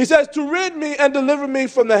 He says, to rid me and deliver me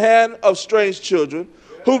from the hand of strange children,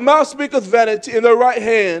 whose mouth speaketh vanity, and their right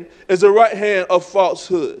hand is the right hand of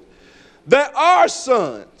falsehood. That our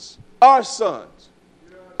sons,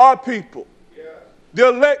 our people, the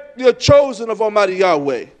elect, the chosen of Almighty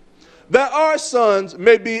Yahweh, that our sons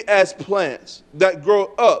may be as plants that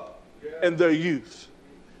grow up in their youth,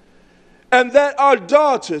 and that our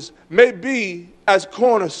daughters may be as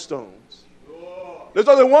cornerstones. There's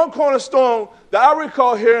only one cornerstone that I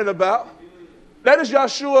recall hearing about. That is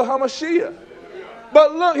Yahshua HaMashiach.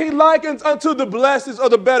 But look, he likens unto the blessings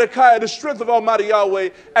of the Berekah, the strength of Almighty Yahweh,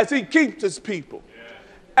 as he keeps his people,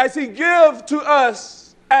 as he gives to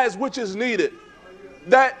us as which is needed.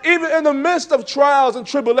 That even in the midst of trials and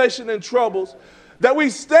tribulation and troubles, that we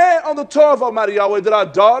stand on the Torah of Almighty Yahweh, that our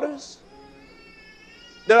daughters,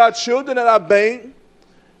 that our children, that our bane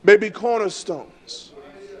may be cornerstones,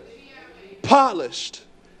 polished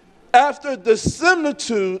after the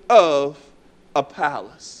similitude of a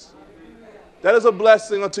palace. That is a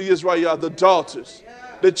blessing unto YisraYAH, the daughters,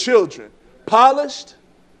 the children, polished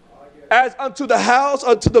as unto the house,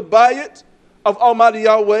 unto the bayit of Almighty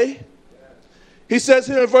Yahweh. He says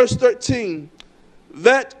here in verse 13,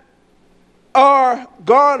 that our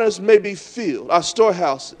garners may be filled, our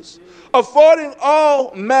storehouses, affording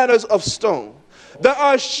all manners of stone, that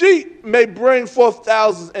our sheep may bring forth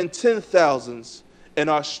thousands and 10,000s in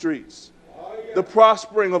our streets. The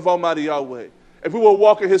prospering of Almighty Yahweh. If we will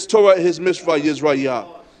walk in his Torah and his Mitzvah, YisraYAH,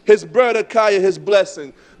 his Berekah, his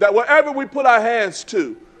blessing, that whatever we put our hands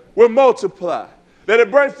to will multiply, that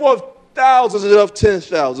it bring forth thousands and of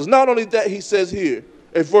 10,000s. Not only that, he says here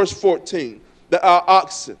in verse 14, that our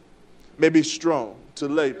oxen may be strong to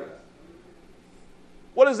labor.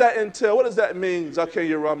 What does that entail? What does that mean, Zakeh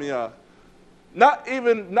Yeramiyah? Not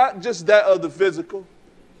just that of the physical.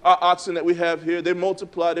 Our oxen that we have here, they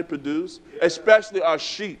multiply, they produce, especially our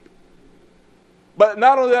sheep. But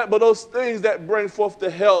not only that, but those things that bring forth the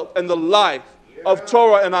health and the life of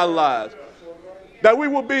Torah in our lives. That we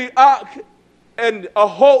will be and a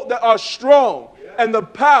hope that are strong and the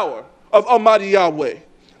power of Almighty Yahweh,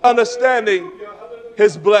 understanding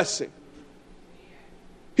his blessing.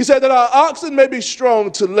 He said that our oxen may be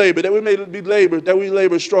strong to labor, that we may be labored, that we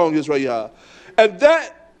labor strong, YisraYAH, and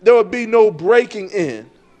that there will be no breaking in,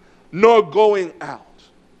 nor going out.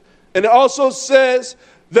 And it also says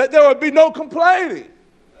that there will be no complaining.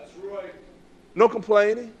 That's right. No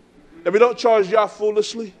complaining. That we don't charge Yah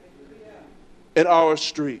foolishly in our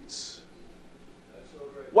streets.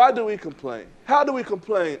 Why do we complain? How do we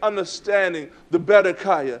complain? Understanding the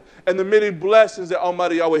Berekah and the many blessings that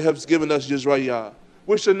Almighty Yahweh has given us, YisraYAH.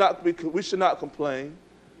 We should not complain.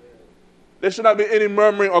 There should not be any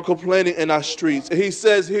murmuring or complaining in our streets. And he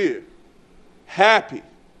says here, happy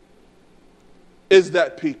is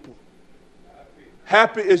that people.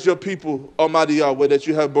 Happy is your people, Almighty Yahweh, that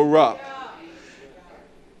you have barak.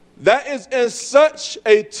 That is in such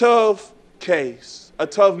a tough case, a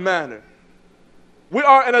tough manner. We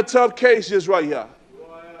are in a tough case, YisraYAH.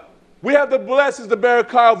 We have the blessings, the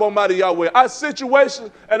barakah of Almighty Yahweh. Our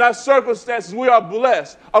situations and our circumstances, we are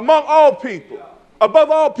blessed among all people. Above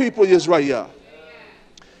all people, YisraYAH.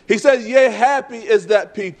 He says, yea, happy is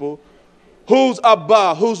that people whose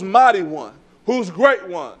Abba, whose mighty one, whose great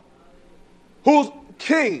one, whose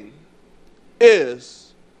king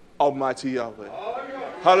is Almighty Yahweh.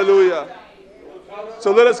 Hallelujah.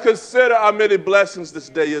 So let us consider our many blessings this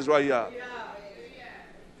day, YisraYAH.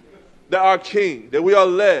 That our king, that we are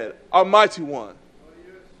led, our mighty one,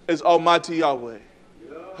 is Almighty Yahweh.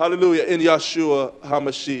 Hallelujah, in Yeshua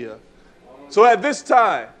HaMashiach. So at this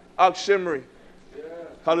time, Ak Shimri,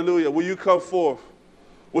 hallelujah, will you come forth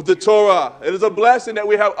with the Torah? It is a blessing that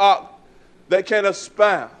we have Ak that can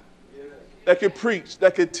expound, that can preach,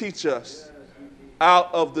 that can teach us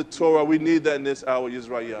out of the Torah. We need that in this hour,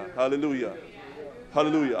 YisraYAH. Hallelujah.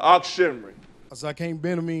 Hallelujah. Ak Shimri. As King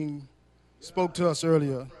Benjamin spoke to us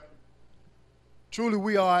earlier, truly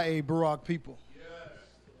we are a Barak people.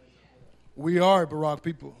 We are a Barak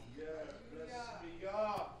people.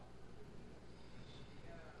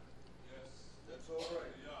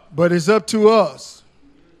 But it's up to us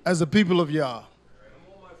as the people of Yah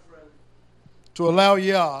to allow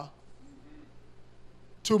Yah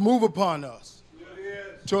to move upon us,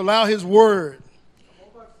 to allow his word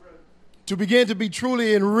to begin to be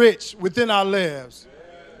truly enriched within our lives,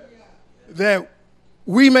 that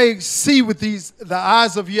we may see with the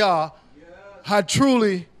eyes of Yah how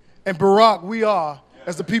truly and Barak we are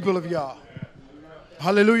as the people of Yah.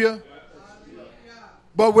 Hallelujah.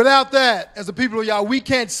 But without that, as the people of Yah, we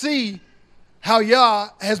can't see how Yah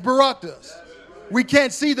has baraked us. We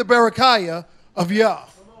can't see the barakah of Yah.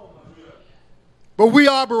 But we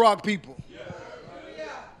are Barak people.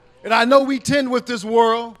 And I know we tend with this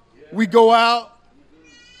world. We go out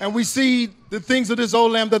and we see the things of this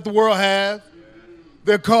old land that the world have.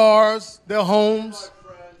 Their cars, their homes,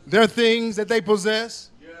 their things that they possess.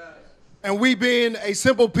 And we being a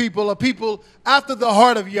simple people, a people after the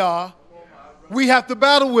heart of Yah, we have to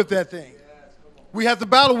battle with that thing. We have to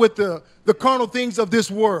battle with the carnal things of this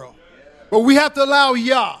world. But we have to allow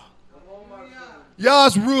Yah,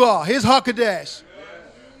 Yah's Ruah, his Hakadesh.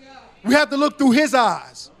 We have to look through his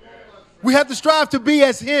eyes. We have to strive to be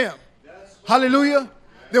as him. Hallelujah.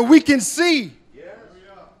 That we can see.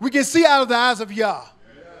 We can see out of the eyes of Yah.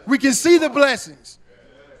 We can see the blessings.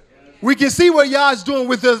 We can see what Yah is doing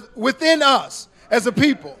within us as a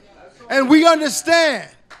people. And we understand.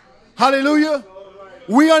 Hallelujah.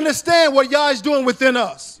 We understand what Yah is doing within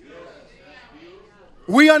us.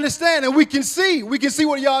 We understand and we can see. We can see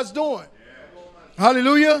what Yah is doing.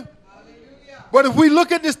 Hallelujah. But if we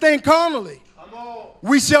look at this thing carnally,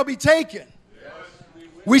 we shall be taken.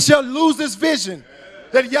 We shall lose this vision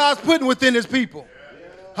that Yah is putting within his people.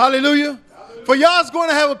 Hallelujah. For Yah is going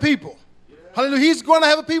to have a people. Hallelujah. He's going to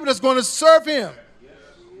have a people that's going to serve him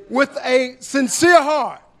with a sincere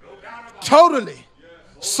heart. Totally.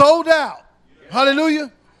 Sold out.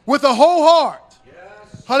 Hallelujah. With a whole heart.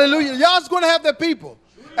 Hallelujah. Yah's going to have that people.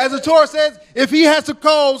 As the Torah says, if he has to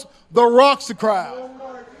cause the rocks to cry out.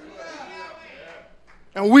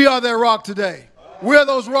 And we are that rock today. We are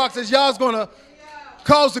those rocks that Yah's going to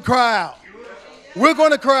cause to cry out. We're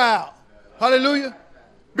going to cry out. Hallelujah.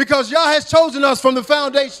 Because Yah has chosen us from the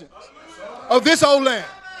foundations of this old land.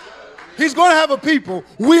 He's going to have a people.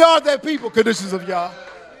 We are that people, conditions of Yah.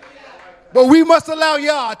 But we must allow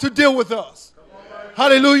Yah to deal with us.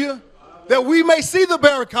 Hallelujah. That we may see the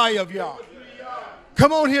barakah of Yah.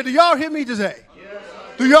 Come on here. Do y'all hear me today?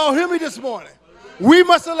 Do y'all hear me this morning? We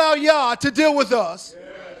must allow Yah to deal with us.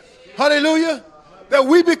 Hallelujah. That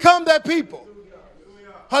we become that people.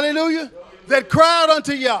 Hallelujah. That cry out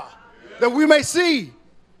unto Yah. That we may see.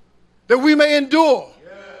 That we may endure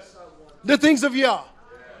the things of Yah.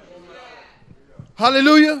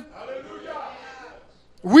 Hallelujah.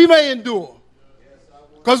 We may endure.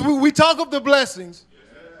 Because we talk of the blessings,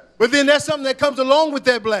 but then there's something that comes along with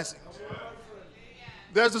that blessing.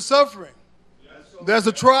 There's a suffering. There's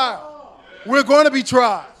a trial. We're going to be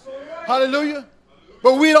tried. Hallelujah.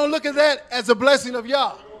 But we don't look at that as a blessing of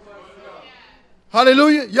Yah.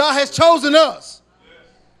 Hallelujah. Yah has chosen us.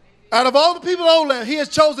 Out of all the people of the old land, he has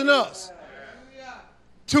chosen us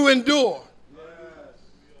to endure.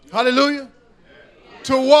 Hallelujah.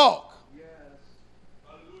 To walk.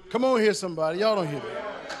 Come on here, somebody. Y'all don't hear me.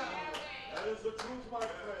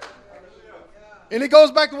 And it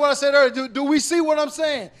goes back to what I said earlier. Do we see what I'm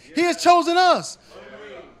saying? He has chosen us.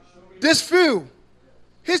 This few.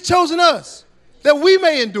 He's chosen us that we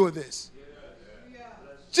may endure this.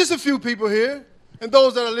 Just a few people here. And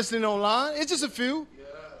those that are listening online. It's just a few.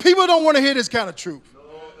 People don't want to hear this kind of truth.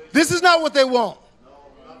 This is not what they want.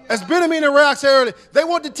 As Benjamin and Rock said earlier, they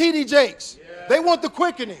want the TD Jakes. They want the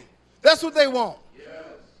quickening. That's what they want.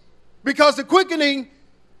 Because the quickening,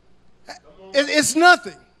 it's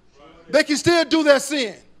nothing. They can still do their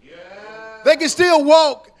sin. They can still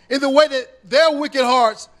walk in the way that their wicked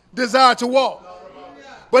hearts desire to walk.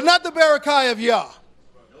 But not the Barakai of Yah.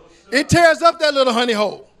 It tears up that little honey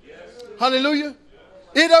hole. Hallelujah.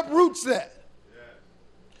 It uproots that.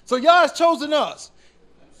 So Yah has chosen us.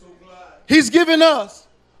 He's given us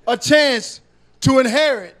a chance to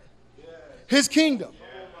inherit his kingdom.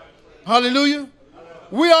 Hallelujah.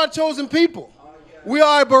 We are a chosen people. We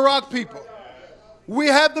are a Barak people. We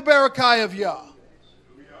have the Barakai of Yah.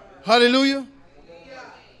 Hallelujah.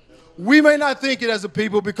 We may not think it as a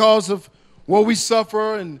people because of what we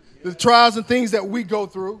suffer and the trials and things that we go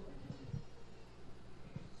through.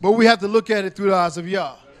 But we have to look at it through the eyes of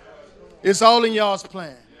Yah. It's all in Yah's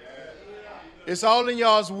plan. It's all in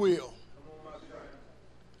Yah's will.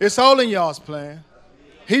 It's all in Yah's plan.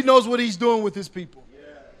 He knows what he's doing with his people.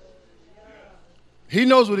 He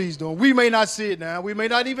knows what he's doing. We may not see it now. We may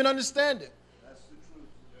not even understand it.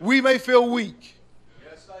 We may feel weak.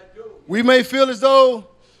 We may feel as though,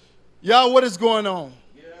 Yah, what is going on?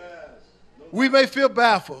 We may feel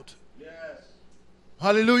baffled.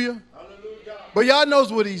 Hallelujah. But Yah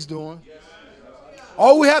knows what he's doing.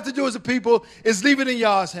 All we have to do as a people is leave it in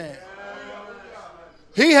Yah's hand.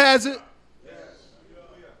 He has it.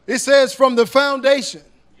 It says from the foundation,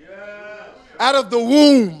 out of the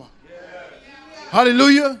womb.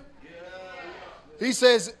 Hallelujah. He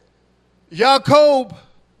says, Jacob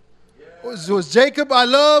was Jacob I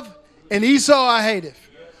love, and Esau I hated.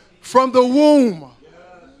 From the womb.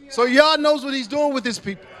 So Yah knows what he's doing with his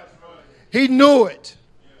people. He knew it.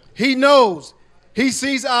 He knows. He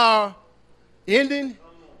sees our ending.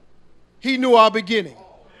 He knew our beginning.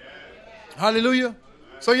 Hallelujah.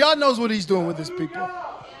 So Yah knows what he's doing with his people.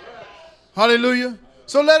 Hallelujah.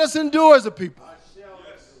 So let us endure as a people.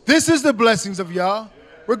 This is the blessings of Yah,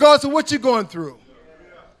 regardless of what you're going through.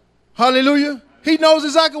 Hallelujah. He knows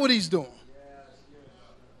exactly what he's doing.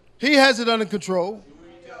 He has it under control.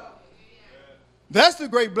 That's the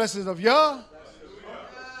great blessings of Yah.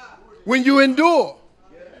 When you endure.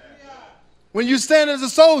 When you stand as a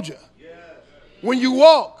soldier. When you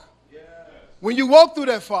walk. When you walk through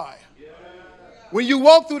that fire. When you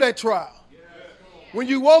walk through that trial. When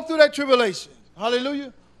you walk through that tribulation.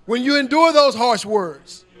 Hallelujah. When you endure those harsh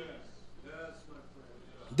words.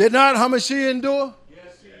 Did not Hamashiach endure?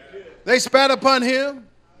 They spat upon him.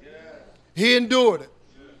 He endured it.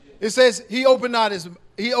 It says he opened not his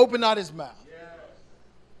mouth.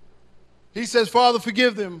 He says, Father,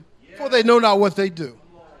 forgive them, for they know not what they do.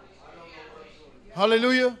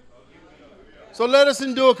 Hallelujah. So let us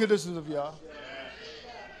endure conditions of Yah.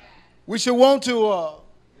 We should want to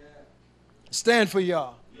stand for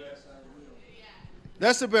Yah.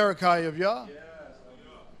 That's the Barakai of Yah.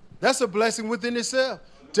 That's a blessing within itself.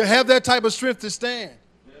 To have that type of strength to stand.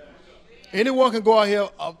 Anyone can go out here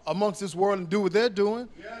amongst this world and do what they're doing.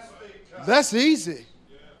 That's easy.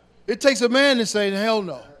 It takes a man to say, hell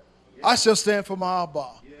no. I shall stand for my Abba.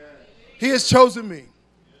 He has chosen me.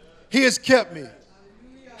 He has kept me.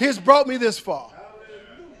 He has brought me this far.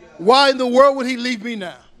 Why in the world would he leave me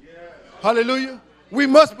now? Hallelujah. We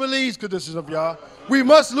must believe conditions of Yah. We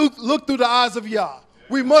must look through the eyes of Yah.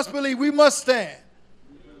 We must believe. We must stand.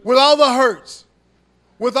 With all the hurts.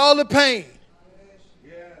 With all the pain.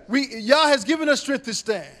 Yah has given us strength to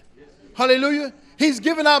stand. Hallelujah. He's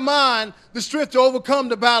given our mind the strength to overcome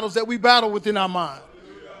the battles that we battle within our mind.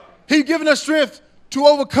 He's given us strength to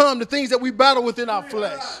overcome the things that we battle within our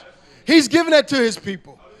flesh. He's given that to his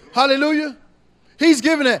people. Hallelujah. He's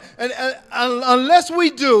given it. And unless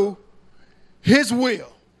we do his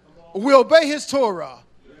will, we obey his Torah,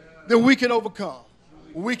 then we can overcome.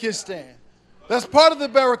 We can stand. That's part of the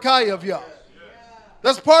Barakai of Yah.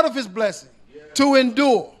 That's part of his blessing. To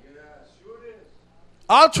endure.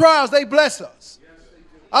 Our trials, they bless us.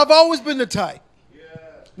 I've always been the type.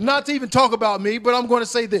 Not to even talk about me, but I'm going to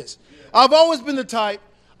say this. I've always been the type,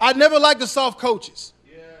 I never liked the soft coaches.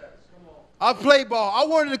 I played ball. I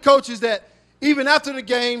wanted the coaches that even after the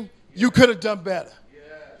game, you could have done better.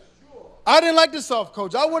 I didn't like the soft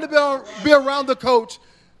coach. I wanted to be around the coach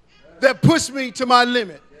that pushed me to my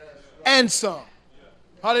limit and some.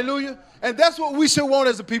 Hallelujah. And that's what we should want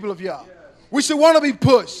as the people of Yah. We should want to be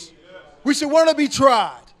pushed. We should want to be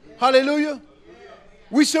tried. Hallelujah.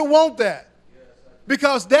 We should want that.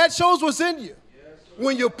 Because that shows what's in you.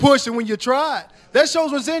 When you're pushed and when you're tried. That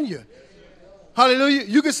shows what's in you. Hallelujah.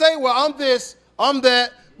 You can say, well, I'm this, I'm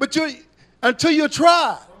that. But until you're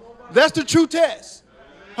tried, that's the true test.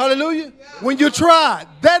 Hallelujah. When you try,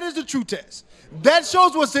 that is the true test. That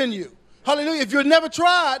shows what's in you. Hallelujah. If you've never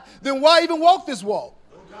tried, then why even walk this walk?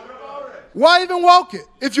 Why even walk it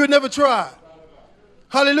if you've never tried?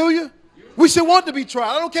 Hallelujah. We should want to be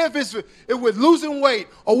tried. I don't care if it's with losing weight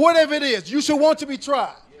or whatever it is. You should want to be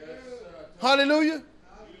tried. Hallelujah.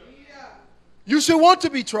 You should want to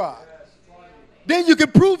be tried. Then you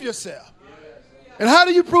can prove yourself. And how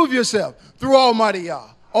do you prove yourself? Through Almighty Yah,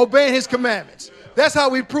 obeying his commandments. That's how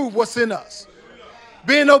we prove what's in us.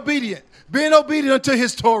 Being obedient unto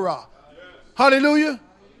his Torah. Hallelujah.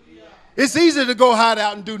 It's easy to go hide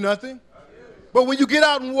out and do nothing. But when you get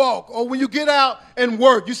out and walk, or when you get out and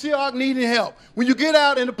work, you see out needing help. When you get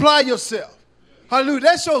out and apply yourself, hallelujah,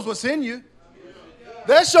 that shows what's in you.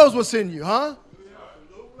 That shows what's in you, huh?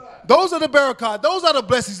 Those are the barakah. Those are the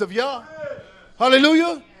blessings of Yah.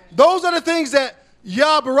 Hallelujah. Those are the things that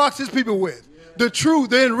Yah baraks his people with. The true,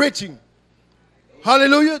 the enriching.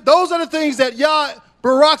 Hallelujah. Those are the things that Yah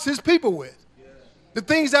baraks his people with. The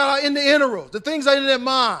things that are in the innerals. The things that are in their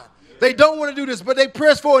mind. They don't want to do this, but they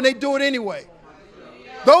press forward and they do it anyway.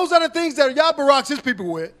 Those are the things that Yah baraks his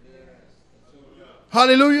people with.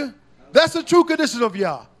 Hallelujah. That's the true condition of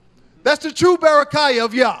Yah. That's the true barakah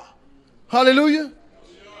of Yah. Hallelujah.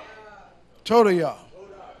 Total Yah.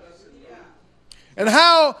 And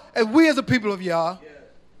how, as we as the people of Yah,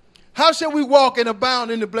 how shall we walk and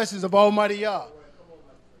abound in the blessings of Almighty Yah?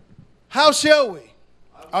 How shall we?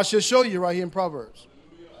 I shall show you right here in Proverbs.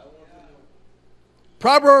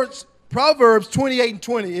 Proverbs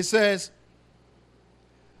 28:20, it says,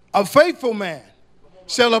 a faithful man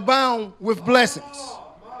shall abound with blessings.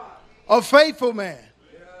 A faithful man.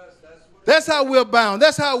 That's how we abound.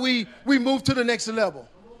 That's how we move to the next level.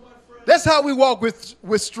 That's how we walk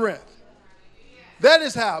with strength. That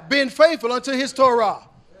is how. Being faithful unto his Torah.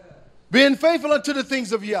 Being faithful unto the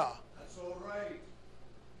things of Yah. That's all right.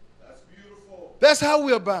 That's beautiful. That's how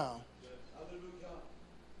we abound. Hallelujah.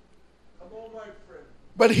 Come on, my friend.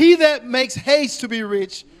 But he that makes haste to be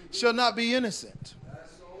rich shall not be innocent.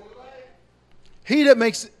 That's all right. He that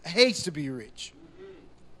makes haste to be rich.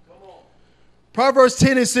 Come on. Proverbs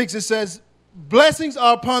 10:6, it says, blessings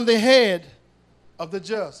are upon the head of the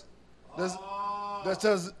just. That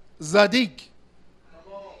says Zadik.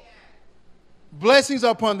 Blessings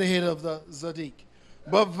are upon the head of the Zadik.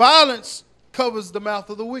 But violence covers the mouth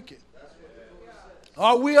of the wicked.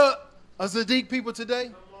 Are we a Zadik people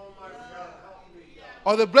today?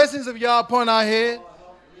 Are the blessings of Yah upon our head?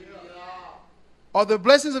 Are the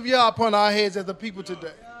blessings of Yah upon our heads as the people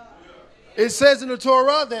today? It says in the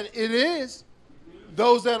Torah that it is.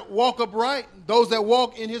 Those that walk upright, those that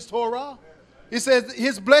walk in his Torah. It says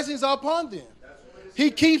his blessings are upon them. He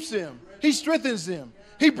keeps them. He strengthens them.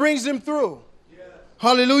 He brings them through.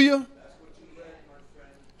 Hallelujah.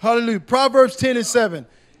 Hallelujah. Proverbs 10:7.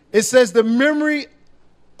 It says the memory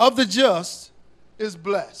of the just is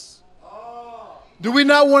blessed. Do we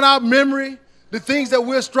not want our memory, the things that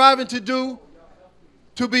we're striving to do,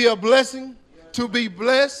 to be a blessing, to be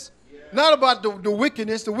blessed? Not about the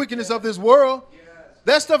wickedness of this world.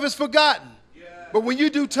 That stuff is forgotten. But when you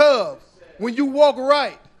do tov, when you walk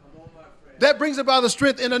right, that brings about the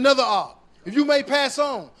strength in another ark. If you may pass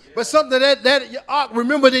on, but something that ark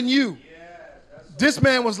remembered in you. This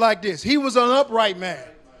man was like this. He was an upright man.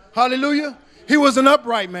 Hallelujah. He was an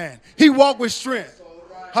upright man. He walked with strength.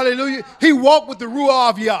 Hallelujah. He walked with the Ruah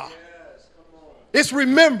of Yah. It's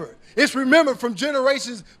remembered. It's remembered from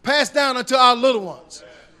generations passed down unto our little ones.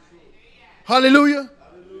 Hallelujah.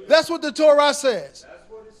 That's what the Torah says.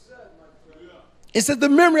 It says the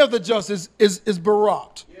memory of the just is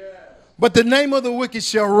baraked, but the name of the wicked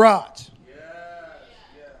shall rot.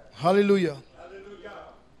 Hallelujah.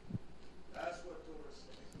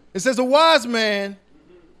 It says a wise man,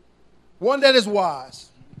 one that is wise,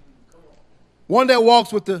 one that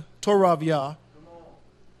walks with the Torah of Yah.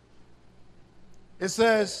 It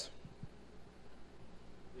says,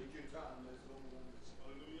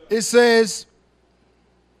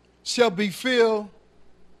 shall be filled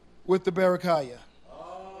with the barakah.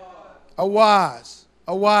 A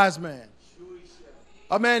wise man.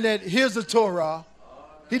 A man that hears the Torah.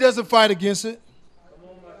 He doesn't fight against it.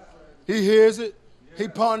 He hears it. He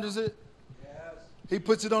ponders it. He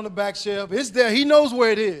puts it on the back shelf. It's there. He knows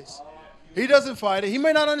where it is. He doesn't fight it. He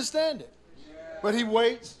may not understand it. But he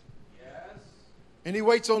waits. And he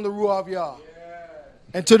waits on the Ruah of Yah.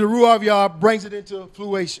 Until the Ruah of Yah brings it into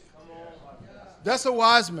fruition. That's a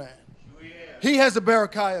wise man. He has the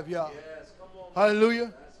barakah of Yah.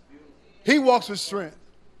 Hallelujah. He walks with strength.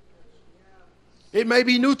 It may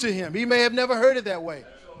be new to him. He may have never heard it that way.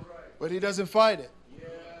 But he doesn't fight it.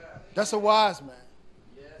 That's a wise man.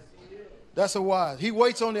 That's a wise. He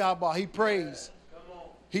waits on the Abba. He prays.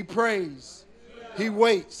 He prays. He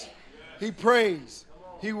waits. He prays.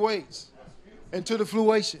 He waits until the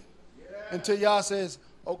fruition. Until Yah says,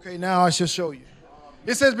 okay, now I shall show you.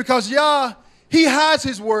 It says because Yah, he hides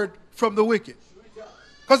his word from the wicked.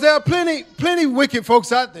 Because there are plenty wicked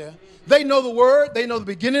folks out there. They know the word. They know the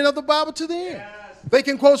beginning of the Bible to the end. They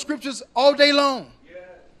can quote scriptures all day long.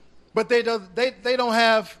 But they don't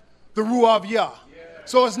have the Ruah of Yah.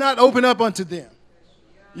 So it's not open up unto them.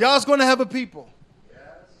 Yah's going to have a people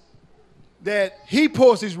that he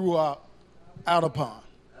pours his Ruah out upon.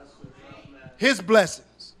 His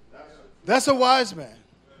blessings. That's a wise man.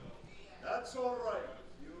 That's all right.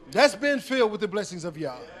 That's been filled with the blessings of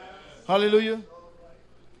Yah. Hallelujah.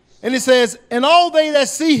 And it says, and all they that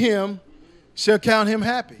see him shall count him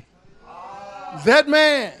happy. That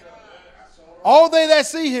man, all they that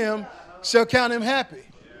see him shall count him happy.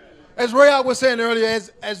 As YisraYAH was saying earlier,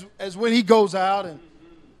 as when he goes out and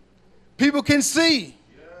people can see.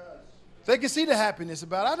 They can see the happiness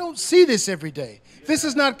about it. I don't see this every day. This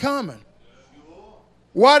is not common.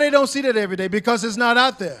 Why they don't see that every day? Because it's not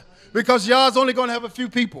out there. Because Yah's only going to have a few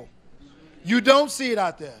people. You don't see it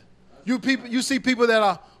out there. You see people that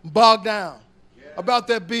are bogged down about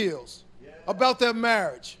their bills, about their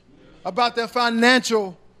marriage, about their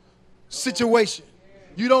financial situation.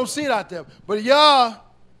 You don't see it out there. But Yah,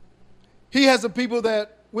 he has the people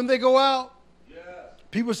that when they go out,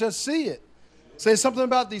 people shall see it. Say something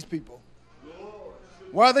about these people.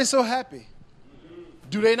 Why are they so happy?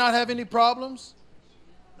 Do they not have any problems?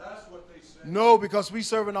 That's what they say. No, because we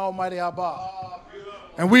serve an almighty Abba.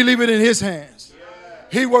 And we leave it in his hands.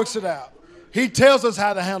 He works it out. He tells us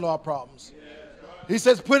how to handle our problems. He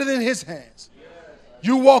says, put it in his hands.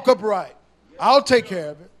 You walk upright. I'll take care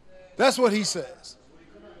of it. That's what he says.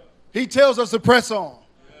 He tells us to press on.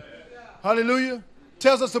 Hallelujah.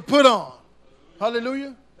 Tells us to put on.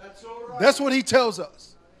 Hallelujah. That's what he tells us.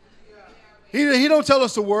 He don't tell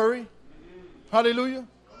us to worry. Hallelujah.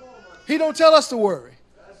 He don't tell us to worry.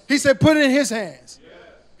 He said, put it in his hands.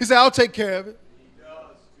 He said, I'll take care of it.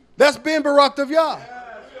 That's being Barak of Yah.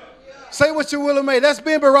 Say what you will and may. That's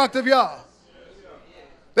being Barak of Yah.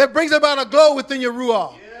 That brings about a glow within your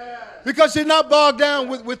Ruah. Because you're not bogged down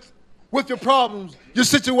with your problems, your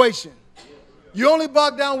situation. You're only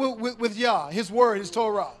bogged down with Yah, his word, his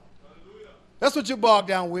Torah. That's what you're bogged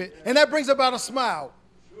down with. And that brings about a smile.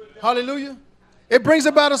 Hallelujah. It brings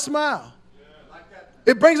about a smile.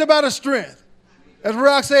 It brings about a strength. As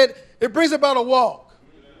Rock said, it brings about a walk.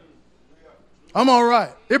 I'm all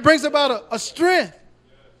right. It brings about a strength.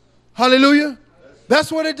 Hallelujah.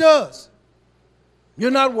 That's what it does.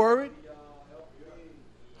 You're not worried.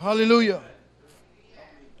 Hallelujah.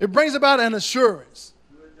 It brings about an assurance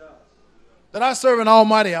that I serve an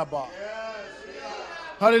almighty Abba.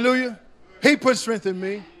 Hallelujah. He put strength in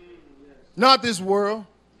me. Not this world.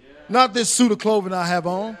 Not this suit of clothing I have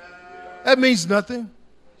on. That means nothing.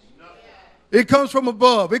 It comes from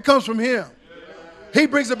above. It comes from him. He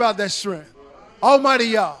brings about that strength. Almighty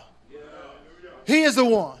Yah. He is the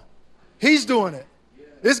one. He's doing it.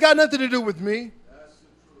 It's got nothing to do with me.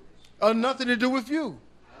 Or nothing to do with you.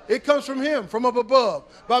 It comes from him, from up above.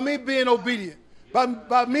 By me being obedient.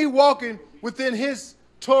 By me walking within his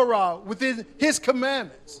Torah, within his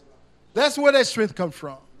commandments. That's where that strength comes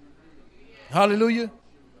from. Hallelujah.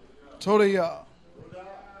 Toda Yah.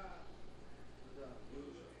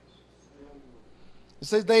 It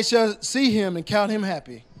says they shall see him and count him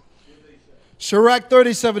happy. Sirach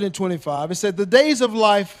 37:25. It said the days of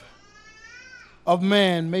life of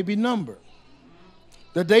man may be numbered.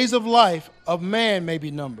 The days of life of man may be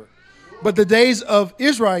numbered. But the days of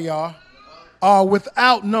YisraYAH are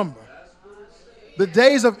without number. The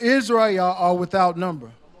days of YisraYAH are without number.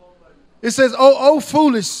 It says, oh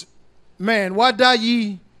foolish man, why die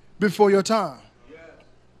ye before your time?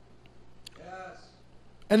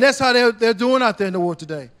 And that's how they're doing out there in the world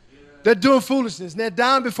today. They're doing foolishness. They're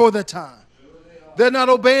dying before their time. They're not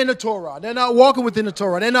obeying the Torah. They're not walking within the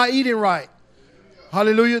Torah. They're not eating right.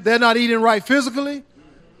 Hallelujah. They're not eating right physically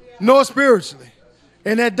nor spiritually.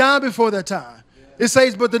 And they're dying before their time. It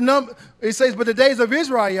says, but the days of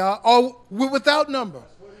YisraYAH are without number.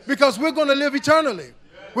 Because we're going to live eternally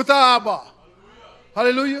with our Abba.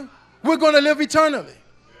 Hallelujah. We're going to live eternally.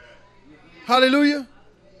 Hallelujah.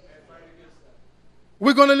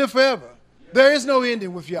 We're going to live forever. There is no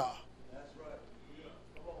ending with Yah.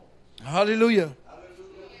 Hallelujah.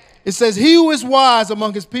 It says, he who is wise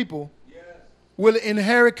among his people will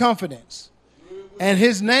inherit confidence, and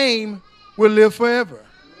his name will live forever.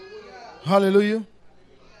 Hallelujah.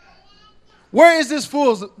 Where is this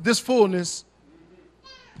fullness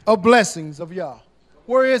of blessings of Yah?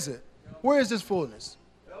 Where is it? Where is this fullness?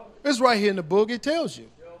 It's right here in the book. It tells you.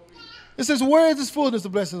 It says, where is this fullness, the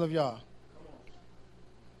blessings of Yah?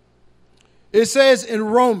 It says in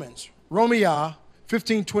Romans, YisraYAH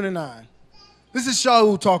 15:29. This is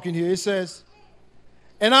Shaul talking here. It says,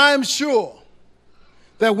 and I am sure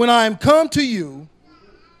that when I am come to you,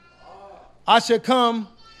 I shall come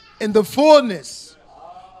in the fullness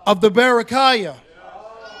of the Berechiah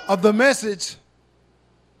of the message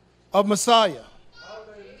of Messiah.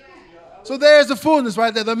 So there's the fullness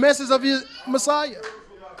right there, the message of your Messiah.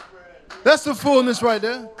 That's the fullness right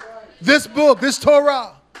there. This book, this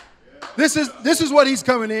Torah. This is what he's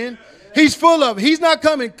coming in. He's full of it. He's not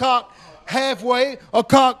coming cocked halfway or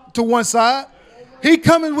cocked to one side. He's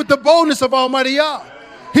coming with the boldness of Almighty Yah.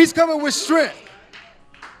 He's coming with strength.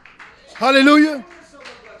 Hallelujah.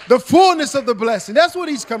 The fullness of the blessing. That's what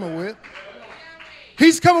he's coming with.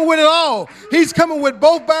 He's coming with it all. He's coming with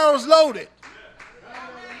both barrels loaded.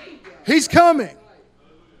 He's coming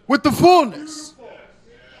with the fullness.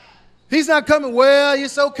 He's not coming, well,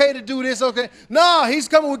 it's okay to do this, okay. No, he's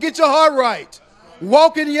coming with get your heart right.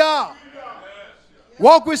 Walk in Yah.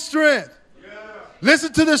 Walk with strength.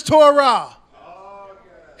 Listen to this Torah.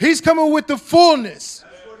 He's coming with the fullness.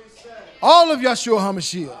 All of Yahshua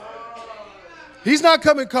HaMashiach. He's not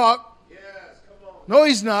coming cocked. No,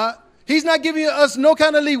 he's not. He's not giving us no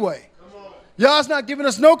kind of leeway. Yah's not giving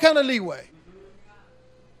us no kind of leeway.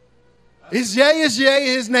 His yea is yea,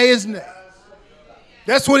 his nay is nay.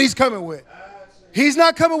 That's what he's coming with. He's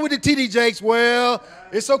not coming with the TD Jakes, well,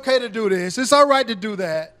 it's okay to do this. It's all right to do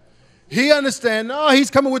that. He understands. No, he's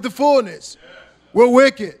coming with the fullness. We're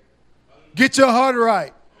wicked. Get your heart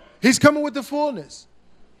right. He's coming with the fullness.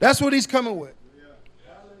 That's what he's coming with.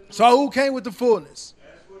 So who came with the fullness?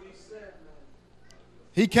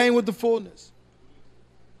 He came with the fullness.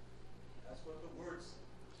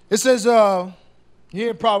 It says here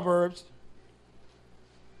in Proverbs,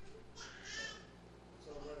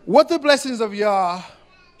 what the blessings of Yah,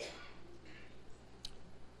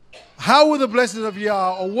 how will the blessings of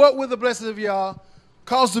Yah, or what will the blessings of Yah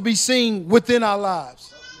cause to be seen within our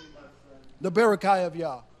lives? The Berechiah of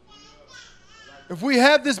Yah. If we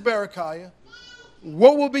have this Berechiah,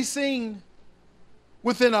 what will be seen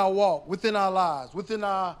within our walk, within our lives, within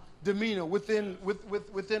our demeanor, within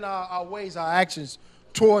our ways, our actions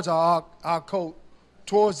towards our code,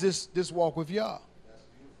 towards this walk with Yah?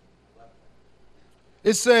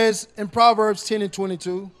 It says in Proverbs 10 and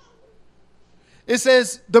 22, it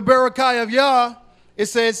says the Berechiah of Yah, it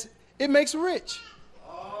says it makes rich.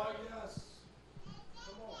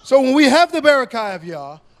 So when we have the Berechiah of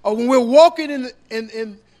Yah, or when we're walking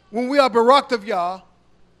when we are baraked of Yah,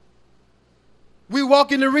 we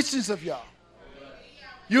walk in the richness of Yah.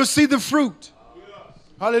 You'll see the fruit.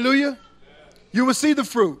 Hallelujah. You will see the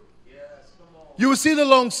fruit. You will see the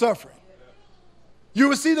long suffering. You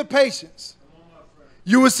will see the patience.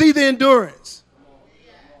 You will see the endurance.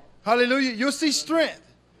 Hallelujah. You'll see strength.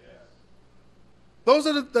 Those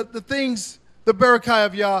are the things, the Berechiah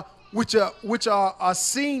of Yah, which are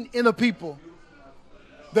seen in the people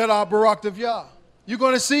that are baraked of Yah. You're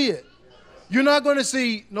going to see it. You're not going to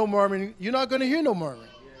see no murmuring. You're not going to hear no murmuring.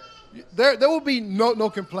 There will be no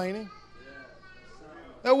complaining.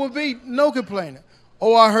 There will be no complaining.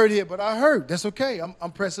 Oh, I heard it, but I heard. That's okay.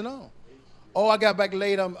 I'm pressing on. Oh, I got back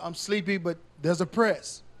late. I'm sleepy, but there's a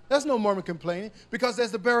press. There's no murmuring, complaining, because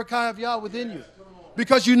there's the Berechiah of Yah within you.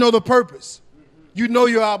 Because you know the purpose. You know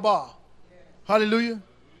your Abba. Hallelujah.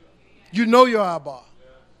 You know your Abba.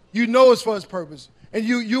 You know it's for his purpose. And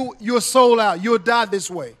you're sold out. You'll die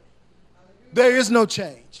this way. There is no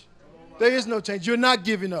change. There is no change. You're not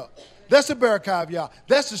giving up. That's the Berechiah of Yah.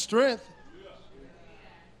 That's the strength.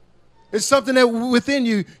 It's something that within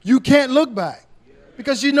you, you can't look back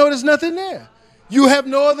because you know there's nothing there. You have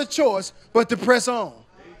no other choice but to press on.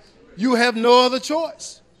 You have no other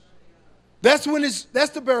choice. That's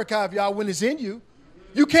the Berechiah of Yah when it's in you.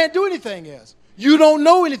 You can't do anything else. You don't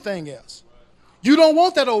know anything else. You don't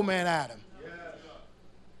want that old man Adam.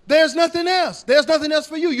 There's nothing else. There's nothing else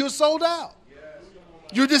for you. You're sold out.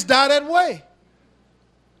 You just die that way.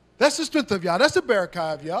 That's the strength of Yah. That's the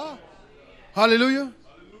Berechiah of Yah. Hallelujah.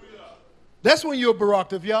 That's when you're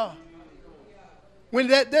baraked of Yah. When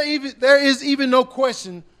there is even no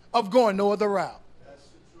question of going no other route.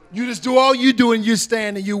 You just do all you do and you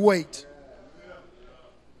stand and you wait.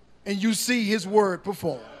 And you see his word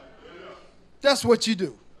perform. That's what you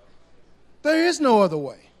do. There is no other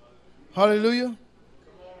way. Hallelujah.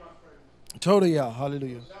 Total Yah.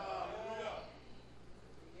 Hallelujah.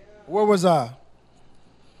 Where was I?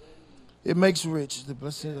 It makes rich. The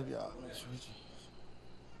blessing of Yah makes rich.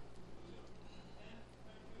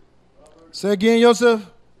 Say again, Joseph.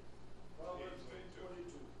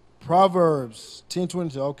 Proverbs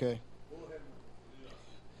 10:22. Okay.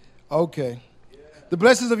 Okay. The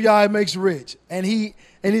blessings of Yah makes rich. And he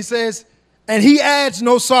says, and he adds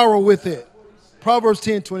no sorrow with it. Proverbs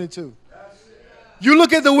 10:22. You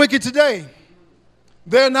look at the wicked today.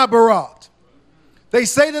 They're not baraked. They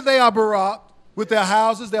say that they are baraked with their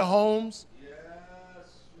houses, their homes.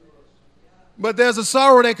 But there's a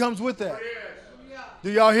sorrow that comes with that. Do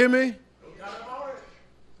y'all hear me?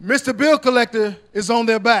 Mr. Bill Collector is on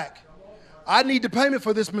their back. I need the payment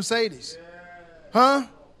for this Mercedes. Huh?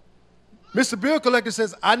 Mr. Bill Collector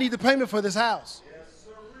says, I need the payment for this house.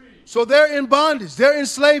 So they're in bondage. They're in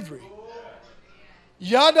slavery.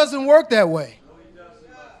 Yah doesn't work that way.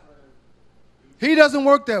 He doesn't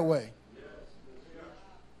work that way.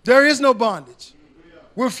 There is no bondage.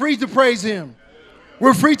 We're free to praise him.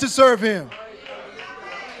 We're free to serve him.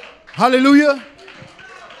 Hallelujah.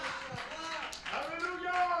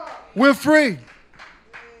 We're free.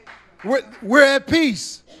 We're at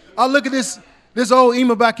peace. I look at this old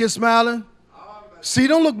Ema back here smiling. See,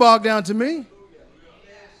 don't look bogged down to me.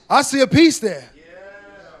 I see a peace there.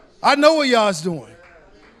 I know what y'all's doing.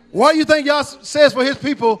 Why do you think y'all says for his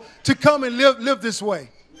people to come and live this way?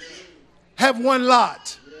 Have one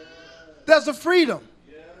lot. There's a freedom.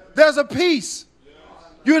 There's a peace.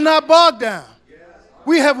 You're not bogged down.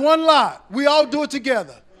 We have one lot. We all do it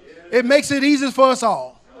together. It makes it easy for us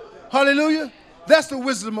all. Hallelujah. That's the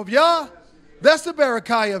wisdom of Yah. That's the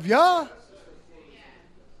barakah of Yah.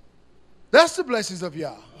 That's the blessings of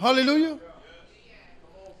Yah. Hallelujah.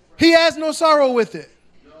 He has no sorrow with it.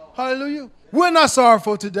 Hallelujah. We're not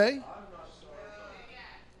sorrowful today.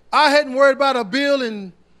 I hadn't worried about a bill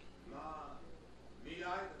in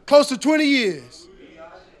close to 20 years.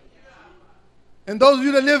 And those of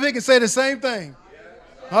you that live here can say the same thing.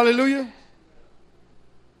 Hallelujah.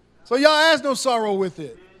 So y'all has no sorrow with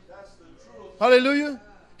it. Hallelujah.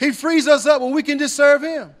 He frees us up when we can just serve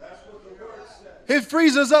him. He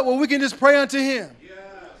frees us up when we can just pray unto him.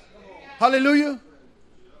 Hallelujah.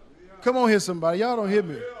 Come on here, somebody. Y'all don't hear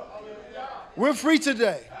me. We're free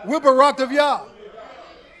today. We're baraked of Yah.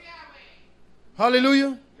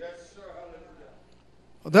 Hallelujah.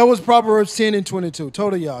 That was Proverbs 10:22.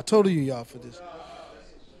 Total Yah. Total you, Yah, for this.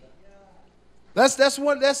 That's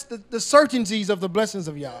the certainties of the blessings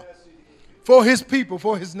of Yah. For his people,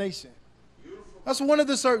 for his nation. That's one of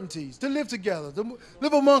the certainties. To live together. To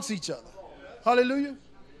live amongst each other. Hallelujah.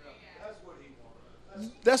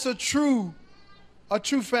 That's a true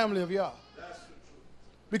family of Yah.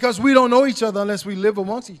 Because we don't know each other unless we live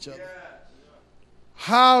amongst each other.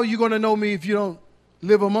 How are you going to know me if you don't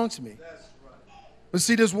live amongst me? But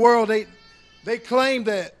see, this world, they claim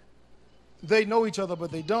that they know each other,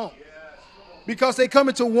 but they don't. Because they come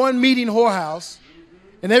into one meeting whorehouse,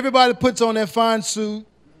 and everybody puts on their fine suit,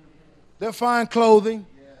 their fine clothing,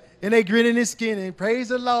 and they grin in their skin and praise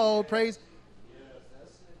the Lord, praise.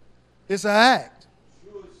 It's an act.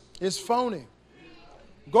 It's phony.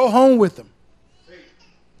 Go home with them.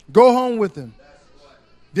 Go home with him.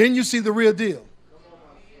 Then you see the real deal.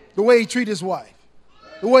 The way he treat his wife.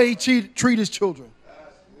 The way he treat his children.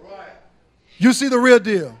 You see the real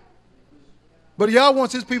deal. But Yah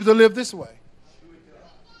wants his people to live this way.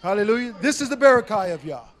 Hallelujah. This is the barakah of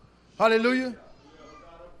Yah. Hallelujah.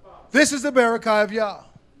 This is the barakah of Yah.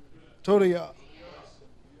 Total Yah.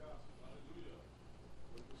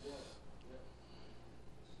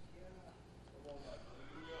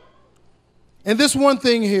 And this one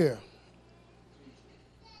thing here,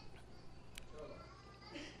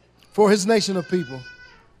 for his nation of people,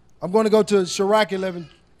 I'm going to go to Sirach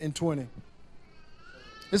 11:20.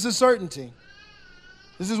 It's a certainty.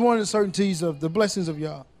 This is one of the certainties of the blessings of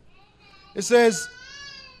Yah. It says,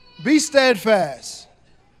 be steadfast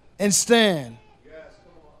and stand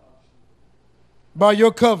by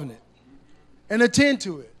your covenant and attend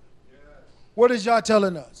to it. What is Yah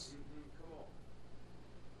telling us?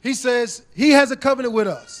 He says he has a covenant with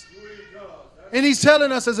us. And he's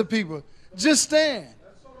telling us as a people, just stand.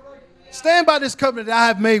 Stand by this covenant that I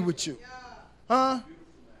have made with you. Huh?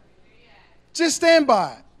 Just stand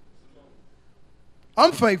by it.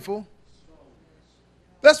 I'm faithful.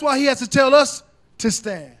 That's why he has to tell us to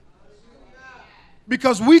stand.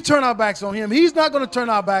 Because we turn our backs on him. He's not going to turn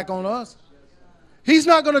our back on us. He's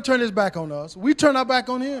not going to turn his back on us. We turn our back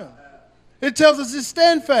on him. It tells us to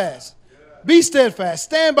stand fast. Be steadfast.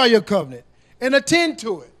 Stand by your covenant. And attend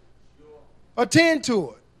to it. Attend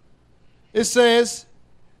to it. It says,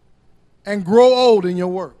 and grow old in your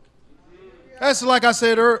work. That's like I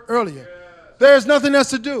said earlier. There's nothing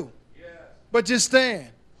else to do but just stand.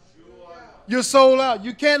 You're sold out.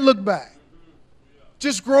 You can't look back.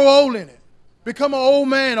 Just grow old in it. Become an old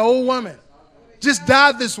man, an old woman. Just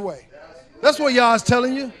die this way. That's what Yah is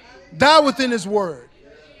telling you. Die within his word.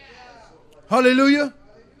 Hallelujah.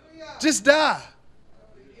 Just die.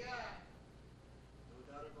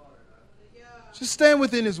 Just stand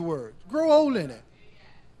within his word. Grow old in it.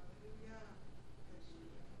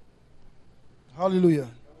 Hallelujah.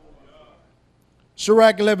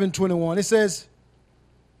 YHWH 11:21. It says,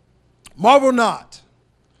 marvel not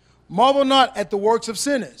at the works of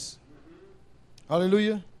sinners.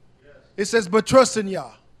 Hallelujah. It says, but trust in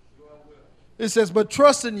Yah. It says, but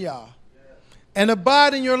trust in Yah and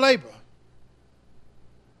abide in your labor.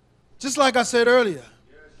 Just like I said earlier.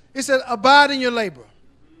 It said, abide in your labor.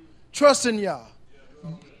 Trust in Yah.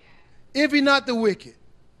 Envy not the wicked.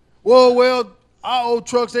 Well, our old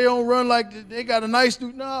trucks, they don't run like they got a nice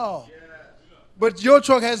new. No. But your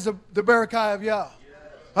truck has the Barakah of Yah.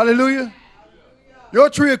 Hallelujah. Your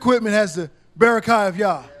tree equipment has the Barakah of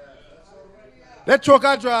Yah. That truck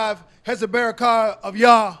I drive has the Barakah of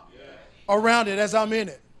Yah around it as I'm in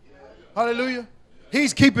it. Hallelujah.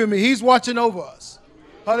 He's keeping me. He's watching over us.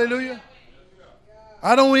 Hallelujah.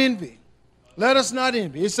 I don't envy. Let us not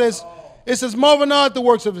envy. It says, marvel not at the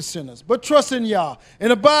works of the sinners, but trust in Yah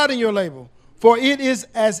and abide in your labor. For it is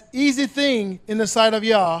as easy thing in the sight of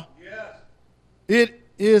Yah. It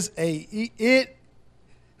is an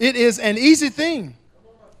easy thing.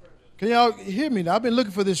 Can y'all hear me now? I've been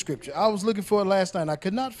looking for this scripture. I was looking for it last night and I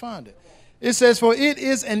could not find it. It says, for it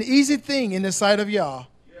is an easy thing in the sight of Yah.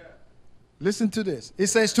 Listen to this. It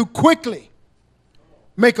says to quickly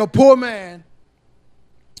make a poor man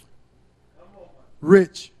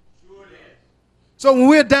rich. So when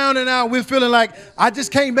we're down and out, we're feeling like, I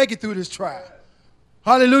just can't make it through this trial.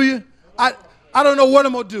 Hallelujah. I don't know what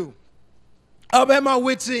I'm going to do. I'm at my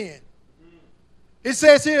wit's end. It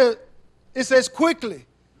says here, it says quickly.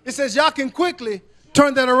 It says Yah can quickly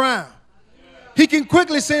turn that around. He can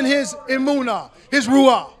quickly send his emunah, his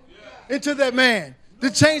ruah, into that man to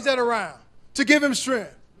change that around, to give him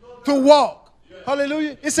strength, to walk.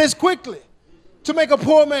 Hallelujah. It says quickly to make a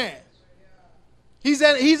poor man. He's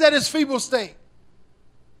at his feeble state.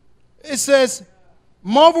 It says,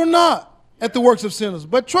 marvel not at the works of sinners,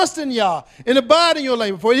 but trust in Yah and abide in your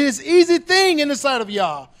labor. For it is an easy thing in the sight of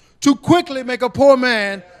Yah to quickly make a poor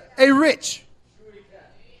man a rich.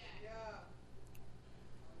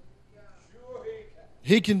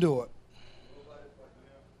 He can do it.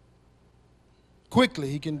 Quickly,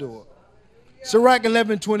 he can do it. YHWH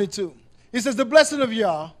 11:22. He says, the blessing of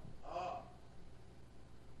Yah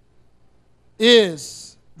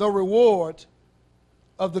is the reward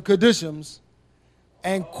of the Kadishim's,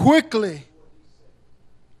 and quickly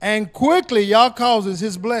Yah causes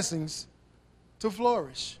his blessings to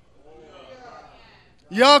flourish.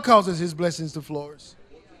 Yah causes his blessings to flourish.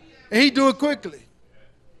 And he do it quickly.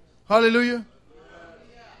 Hallelujah.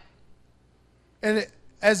 And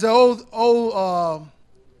as the old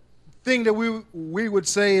thing that we would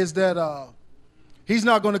say is that he's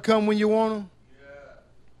not going to come when you want him.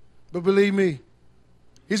 But believe me,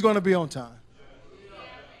 he's going to be on time.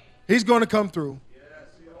 He's going to come through.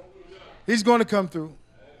 He's going to come through.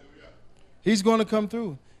 He's going to come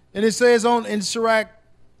through. And it says in YHWH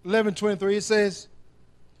 11:23, it says,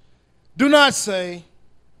 do not say,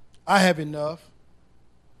 I have enough.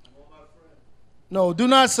 No, do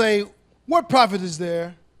not say, what profit is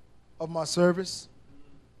there of my service?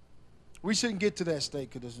 We shouldn't get to that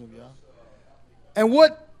state, condition of Yah. And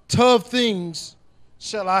what tough things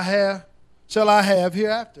shall I have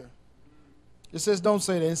hereafter? It says, don't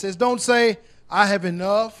say that. It says, don't say, I have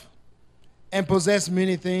enough and possess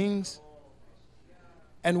many things,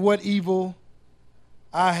 and what evil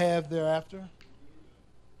I have thereafter.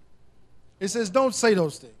 It says, don't say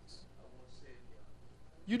those things.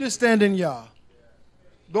 You just stand in Yah.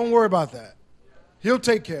 Don't worry about that. He'll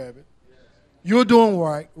take care of it. You're doing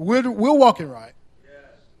right. We're walking right.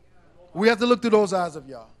 We have to look through those eyes of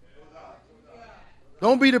Yah.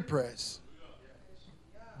 Don't be depressed.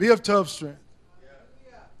 Be of tough strength.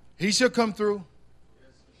 He shall come through.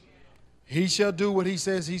 He shall do what he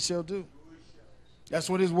says he shall do. That's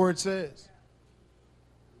what his word says.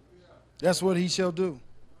 That's what he shall do.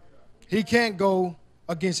 He can't go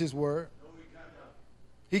against his word.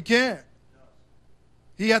 He can't.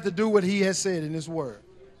 He has to do what he has said in his word.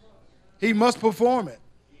 He must perform it.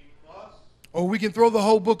 Or we can throw the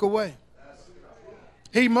whole book away.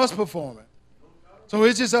 He must perform it. So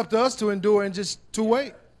it's just up to us to endure and just to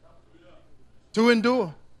wait. To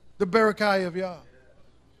endure the Barakah of Yah.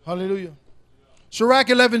 Hallelujah.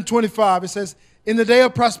 YHWH 11:25, it says, in the day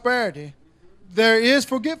of prosperity, there is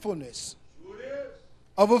forgetfulness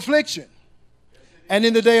of affliction. And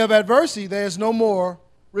in the day of adversity, there is no more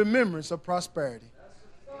remembrance of prosperity.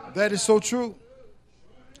 That is so true.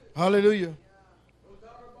 Hallelujah.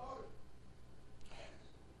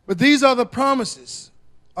 But these are the promises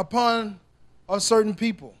upon a certain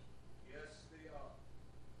people.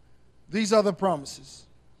 These are the promises.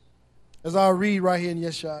 As I read right here in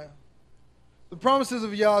YisraYAH. The promises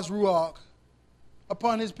of Yah's Ruach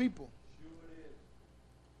upon his people.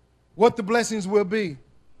 What the blessings will be.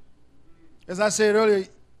 As I said earlier,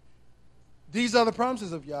 these are the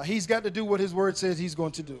promises of Yah. He's got to do what his word says he's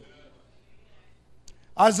going to do.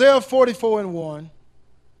 Isaiah 44:1.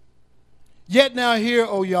 Yet now hear,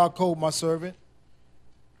 O Yaakov, my servant,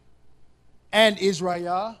 and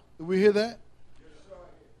YisraYAH. Do we hear that?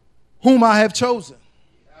 Whom I have chosen.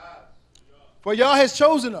 For Yah has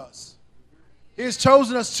chosen us. He has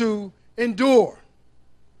chosen us to endure.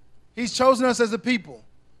 He's chosen us as a people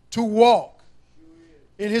to walk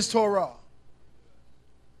in his Torah.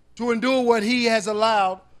 To endure what he has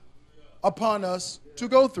allowed upon us to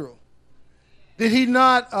go through. Did he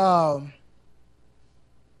not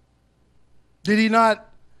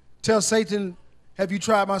tell Satan, have you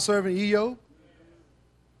tried my servant Eob?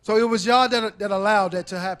 So it was Yah that allowed that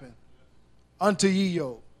to happen unto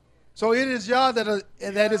Eob. So it is Yah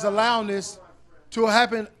that is allowing this to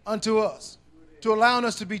happen unto us, to allowing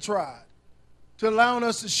us to be tried, to allowing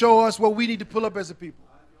us to show us what we need to pull up as a people.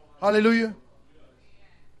 Hallelujah.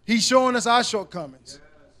 He's showing us our shortcomings.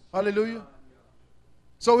 Hallelujah.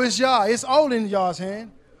 So it's Yah. It's all in Yah's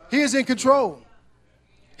hand. He is in control.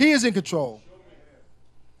 He is in control.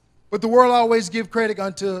 But the world always give credit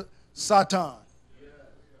unto Satan.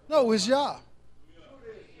 No, it's Yah.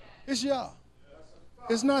 It's Yah.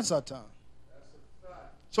 It's not Satan.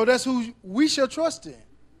 So that's who we shall trust in.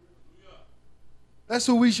 That's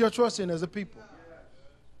who we shall trust in as a people.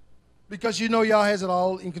 Because you know Yah has it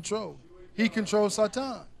all in control. He controls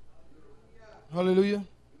Satan. Hallelujah.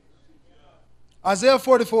 Isaiah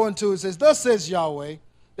 44:2, it says, thus says Yahweh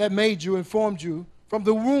that made you and formed you from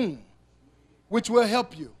the womb, which will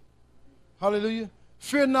help you. Hallelujah.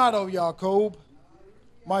 Fear not, O Yaakov,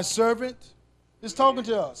 my servant. Is talking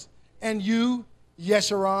to us. And you,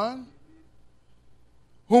 Yesharon,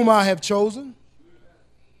 whom I have chosen.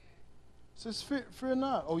 It says, fear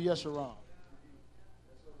not, O Yesharon.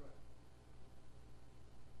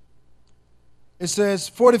 It says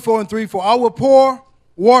 44:3, for I will pour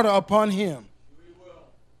water upon him,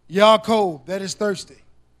 Yaakov, that is thirsty.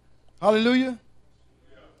 Hallelujah.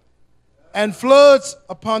 And floods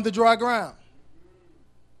upon the dry ground.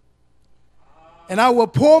 And I will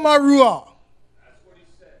pour my ruach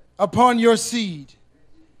upon your seed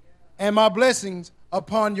and my blessings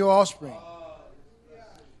upon your offspring.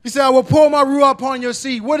 He said, I will pour my ruach upon your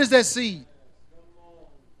seed. What is that seed?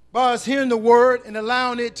 By us hearing the word and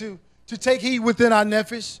allowing it to take heed within our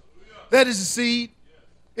nephesh. That is the seed.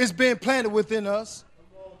 It's being planted within us.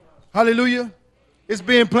 Hallelujah. It's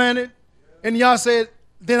being planted. And Yah said,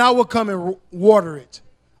 then I will come and water it.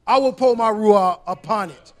 I will pour my ruach upon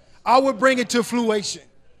it. I will bring it to fruition.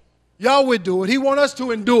 Yah will do it. He wants us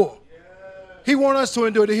to endure. He wants us to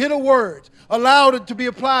endure, to hear the word, allow it to be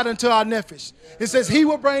applied unto our nephesh. It says he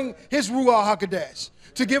will bring his ruach HaKodesh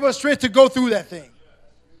to give us strength to go through that thing.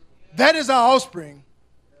 That is our offspring.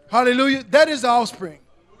 Hallelujah. That is our offspring.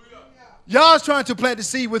 Yah is trying to plant the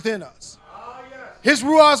seed within us. His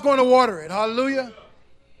ruach is going to water it. Hallelujah.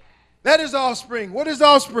 That is our offspring. What is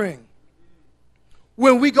our offspring?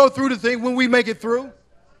 When we go through the thing, when we make it through.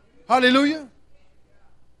 Hallelujah.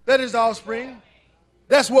 That is our offspring.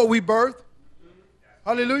 That's what we birth.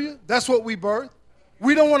 Hallelujah. That's what we birth.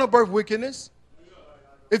 We don't want to birth wickedness.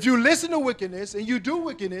 If you listen to wickedness and you do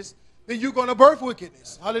wickedness, then you're going to birth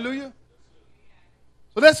wickedness. Hallelujah.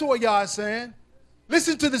 So that's what Yah is saying.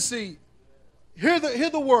 Listen to the seed. Hear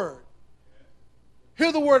the word.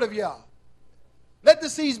 Hear the word of Yah. Let the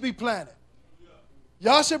seeds be planted.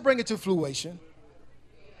 Yah shall bring it to fruition.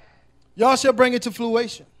 Yah shall bring it to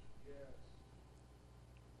fruition.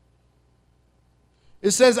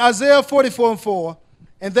 It says Isaiah 44:4,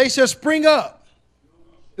 and they shall spring up,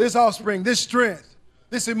 this offspring, this strength,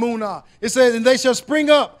 this emunah. It says, and they shall spring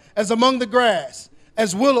up as among the grass,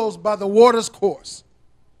 as willows by the water's course.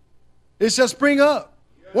 It shall spring up.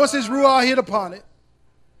 Once his ruach hit upon it,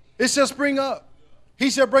 it shall spring up. He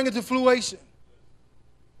shall bring it to fruition.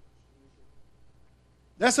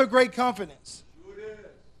 That's a great confidence.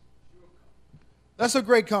 That's a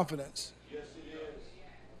great confidence.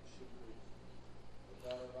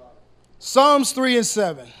 Psalms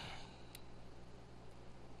 3:7.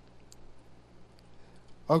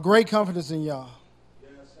 A great confidence in Yah.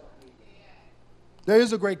 There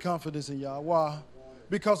is a great confidence in Yah. Why?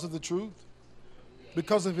 Because of the truth.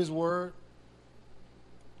 Because of his word.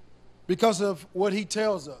 Because of what he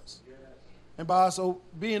tells us. and by us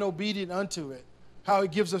being obedient unto it, how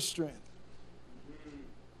it gives us strength.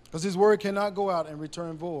 Because his word cannot go out and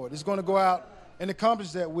return void. It's going to go out and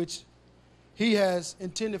accomplish that which he has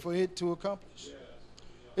intended for it to accomplish.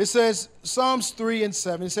 It says, Psalms 3 and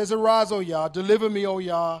 7, it says, Arise, O Yah, deliver me, O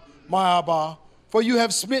Yah, my Abba, for you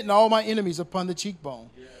have smitten all my enemies upon the cheekbone.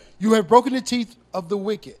 You have broken the teeth of the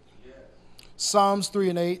wicked. Psalms 3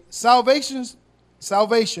 and 8,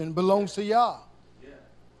 salvation belongs to Yah.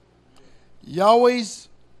 Yahweh's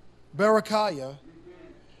Berechiah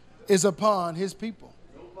is upon his people.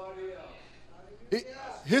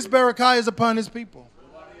 His Berechiah is upon his people,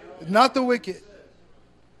 not the wicked.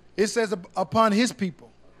 It says upon his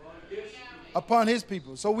people. Upon his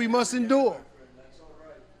people. So we must endure.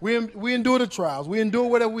 We endure the trials. We endure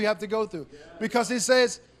whatever we have to go through. Because it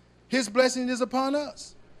says his blessing is upon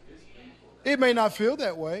us. It may not feel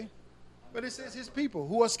that way, but it says his people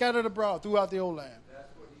who are scattered abroad throughout the old land.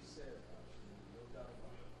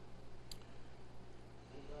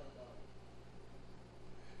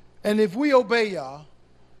 And if we obey Yah,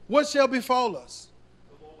 what shall befall us?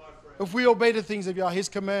 If we obey the things of Yah, his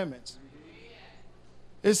commandments.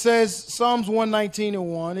 It says, Psalms 119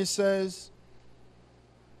 and 1, it says,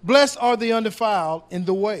 Blessed are the undefiled in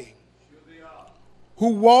the way, who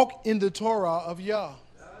walk in the Torah of Yah.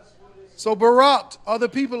 So baraked are the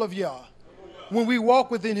people of Yah when we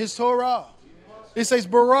walk within his Torah. It says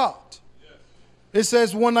baraked. It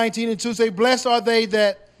says 119 and 2, say, Blessed are they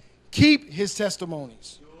that keep his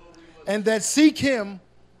testimonies and that seek him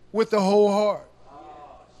with the whole heart.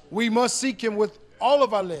 We must seek him with all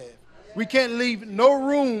of our life. We can't leave no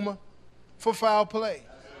room for foul play.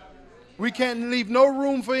 We can't leave no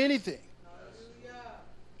room for anything.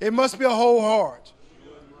 It must be a whole heart.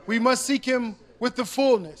 We must seek him with the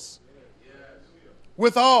fullness,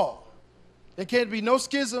 with all. There can't be no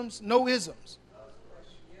schisms, no isms.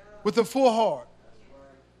 With a full heart,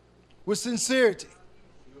 with sincerity,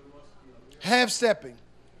 half-stepping.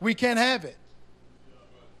 We can't have it.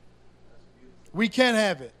 We can't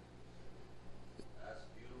have it.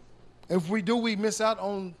 If we do, we miss out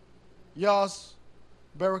on Yah's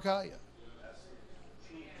Berechiah.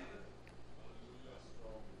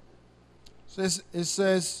 It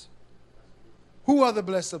says, who are the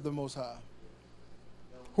blessed of the Most High?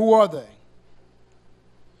 Who are they?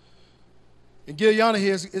 And Gilyana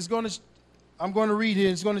here is going to, I'm going to read here,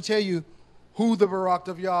 it's going to tell you who the Barak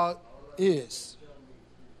of Yah is.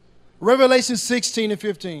 Revelation 16 and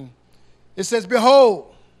 15. It says,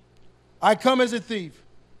 Behold, I come as a thief.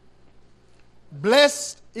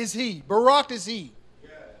 Blessed is he, Barak is he,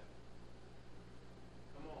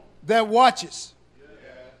 that watches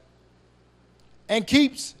and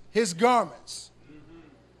keeps his garments,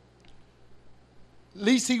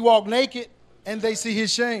 lest he walk naked and they see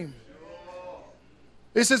his shame.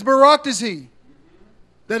 It says, Barak is he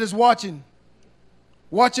that is watching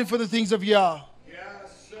for the things of Yah,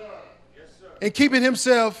 and keeping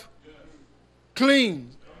himself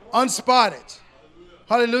clean, unspotted.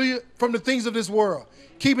 Hallelujah. From the things of this world.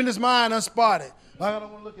 Keeping his mind unspotted. I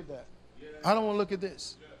don't want to look at that. I don't want to look at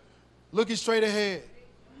this. Looking straight ahead.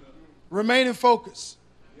 Remaining focused.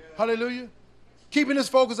 Hallelujah. Keeping his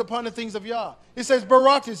focus upon the things of Yah. It says,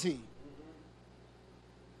 Barak is he.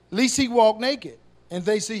 Lest he walk naked and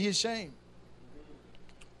they see his shame.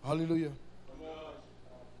 Hallelujah.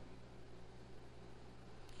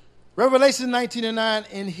 Revelation 19 and 9,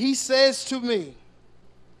 and he says to me,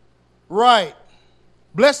 Right,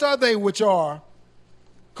 blessed are they which are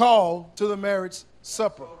called to the marriage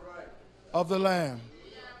supper of the Lamb.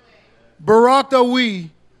 Baraked are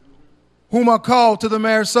we whom are called to the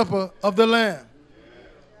marriage supper of the Lamb.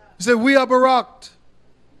 He said, we are baraked.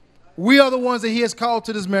 We are the ones that he has called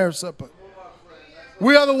to this marriage supper.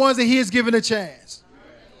 We are the ones that he has given a chance.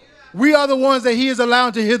 We are the ones that he is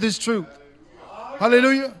allowed to hear this truth.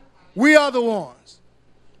 Hallelujah. We are the ones.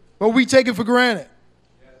 But we take it for granted.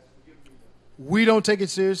 We don't take it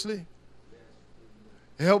seriously.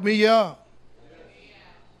 Help me, Yah.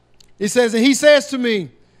 It says, and he says to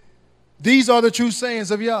me, these are the true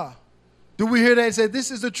sayings of Yah. Do we hear that? It says,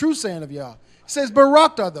 this is the true saying of Yah. It says,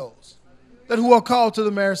 baraked are those that who are called to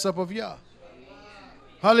the marriage supper of Yah.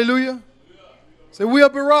 Hallelujah. Say, we are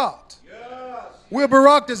baraked. We are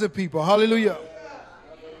baraked as a people. Hallelujah.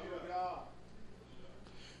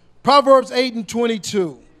 Proverbs 8 and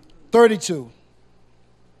 32.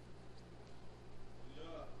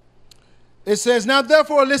 It says, now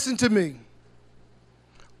therefore listen to me,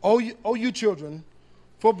 O you children,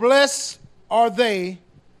 for blessed are they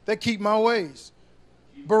that keep my ways.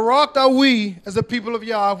 Baraked are we as the people of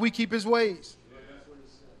Yah if we keep his ways.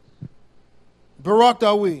 Baraked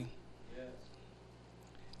are we.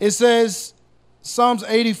 It says Psalms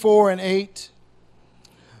 84:8.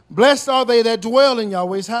 Blessed are they that dwell in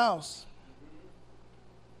Yahweh's house.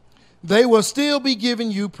 They will still be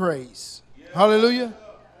giving you praise. Hallelujah.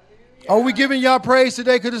 Are we giving y'all praise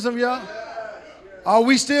today? Could some of y'all? Are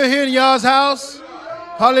we still here in y'all's house?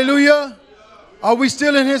 Hallelujah. Are we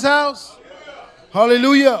still in his house?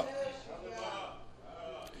 Hallelujah.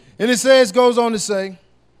 And it says, goes on to say,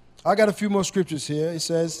 I got a few more scriptures here. It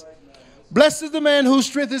says, blessed is the man whose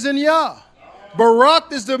strength is in Yah.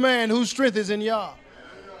 Barak is the man whose strength is in Yah.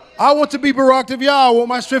 I want to be Barak of Yah. I want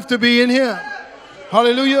my strength to be in him.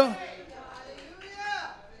 Hallelujah.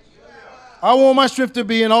 I want my strength to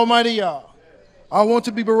be in Almighty Yah. I want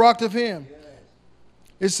to be Barak of him.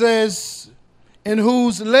 It says, in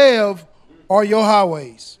whose lev are your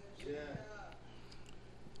highways.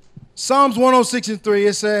 Psalms 106:3,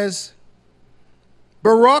 it says,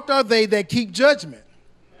 Barak are they that keep judgment.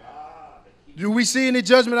 Do we see any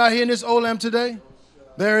judgment out here in this olam today?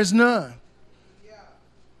 There is none.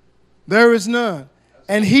 There is none.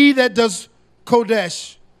 And he that does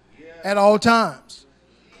Kodesh at all times.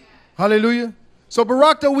 Hallelujah. So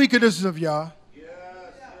Barak the wickedness of Yah.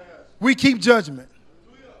 We keep judgment.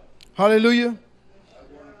 Hallelujah.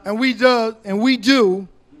 And we do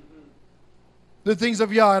the things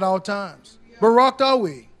of Yah at all times. Barak are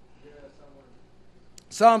we.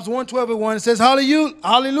 Psalms 112:1, it says,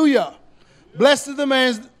 Hallelujah. Blessed is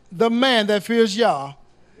the man that fears Yah,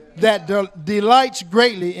 that delights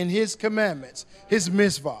greatly in his commandments, his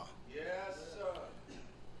mitzvah.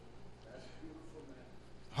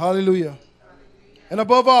 Hallelujah. And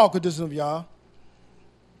above all, conditions of Yah,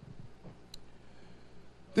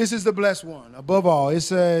 this is the blessed one. Above all, it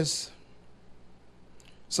says,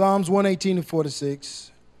 Psalms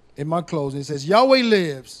 118:46, in my closing, it says, Yahweh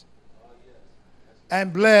lives,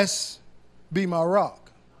 and blessed be my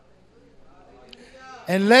rock.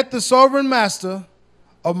 And let the sovereign master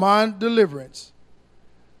of my deliverance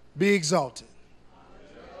be exalted.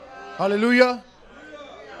 Hallelujah.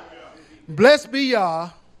 Blessed be Yah,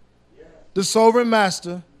 the sovereign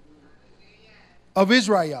master of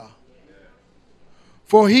YisraYAH.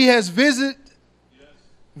 For he has visited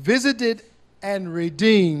and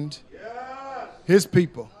redeemed his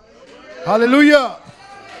people. Hallelujah.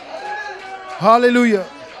 Hallelujah.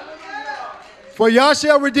 For Yah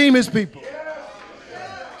shall redeem his people.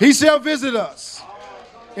 He shall visit us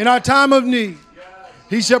in our time of need.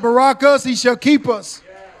 He shall barak us. He shall keep us.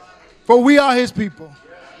 For we are his people.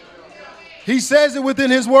 He says it within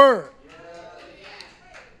his word.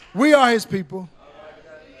 We are his people.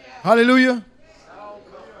 Hallelujah.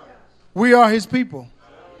 We are his people.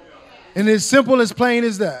 And as simple, as plain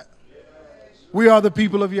as that. We are the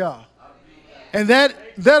people of Yah. And that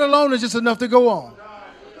alone is just enough to go on.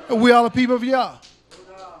 We are the people of Yah.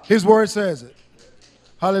 His word says it.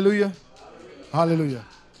 Hallelujah. Hallelujah.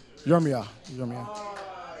 YisraYAH. YisraYAH.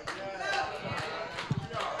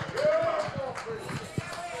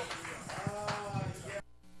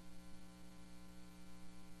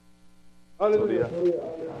 Hallelujah.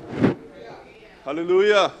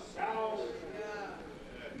 Hallelujah.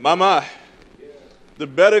 Mama, the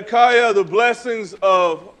Berekah, the blessings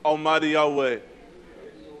of Almighty Yahweh.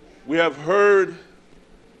 We have heard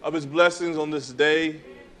of his blessings on this day.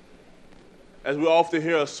 As we often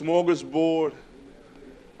hear a smorgasbord,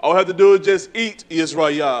 all we have to do is just eat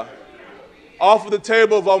YisraYAH. Off of the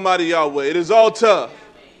table of Almighty Yahweh. It is all tough.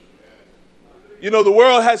 You know, the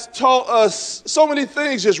world has taught us so many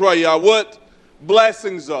things, YisraYAH, what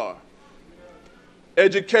blessings are.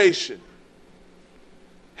 Education.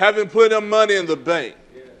 Having plenty of money in the bank.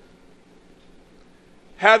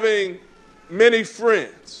 Having many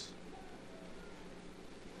friends.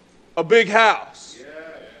 A big house.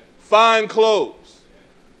 Fine clothes.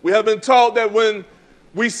 We have been taught that when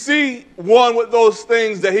we see one with those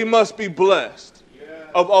things that he must be blessed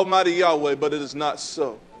of Almighty Yahweh, but it is not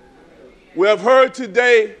so. We have heard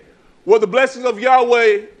today what the blessings of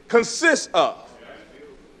Yahweh consist of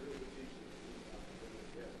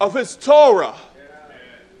his Torah,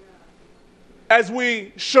 as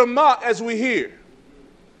we shema, as we hear,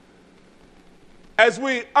 as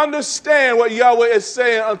we understand what Yahweh is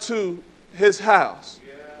saying unto his house.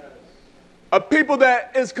 A people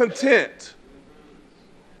that is content.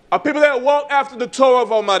 A people that walk after the Torah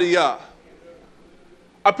of Almighty Yah.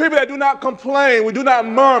 A people that do not complain. We do not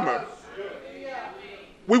murmur.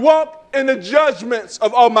 We walk in the judgments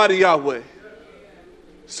of Almighty Yahweh.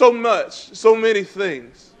 So much, so many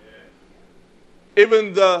things.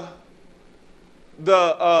 Even the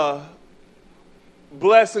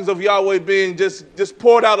blessings of Yahweh being just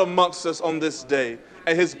poured out amongst us on this day,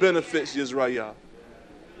 and his benefits, YisraYAH.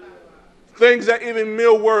 things that even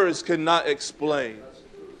mere words cannot explain.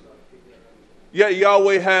 Yet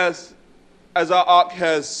Yahweh has, as our Ark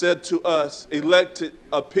has said to us, elected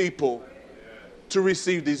a people to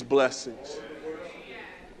receive these blessings.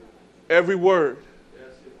 Every word,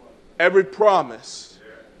 every promise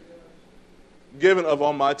given of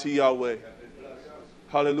Almighty Yahweh.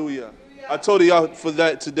 Hallelujah. I told y'all for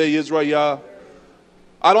that today, YisraYAH.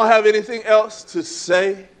 I don't have anything else to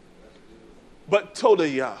say but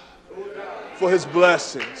YisraYAH for his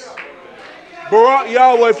blessings. Barak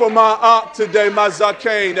Yahweh for my Ark today, my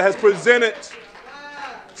Zakein, that has presented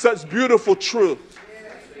such beautiful truth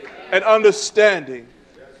and understanding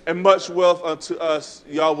and much wealth unto us,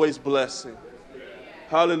 Yahweh's blessing.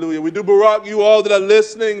 Hallelujah. We do Barak you all that are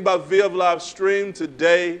listening by via of live stream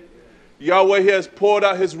today. Yahweh, he has poured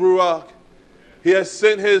out his Ruach. He has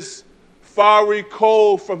sent his fiery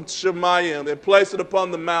coal from Shemayim and placed it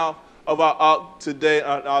upon the mouth of our Ark today,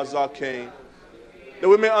 our Zakein, that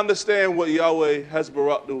we may understand what Yahweh has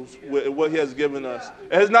baraked us with, what he has given us.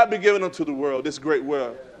 It has not been given unto the world, this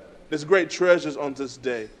great treasures on this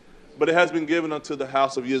day, but it has been given unto the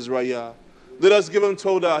house of YisraYAH. Let us give him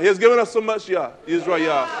Todah. He has given us so much,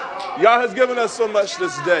 YisraYAH. Yah has given us so much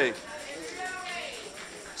this day.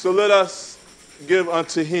 So let us give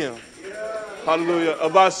unto him, hallelujah,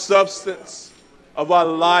 of our substance, of our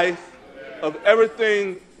life, of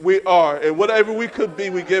everything we are, and whatever we could be,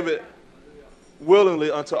 we give it willingly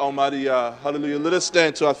unto Almighty Yah. Hallelujah. Let us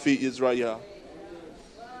stand to our feet, YisraYAH.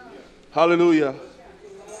 Hallelujah.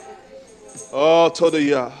 Oh, Todah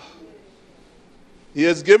Yah. He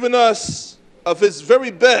has given us of his very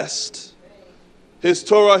best, his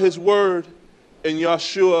Torah, his word, in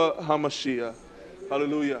Yeshua HaMashiach.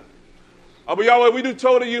 Hallelujah. Abba Yahweh, we do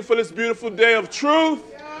Todah you for this beautiful day of truth,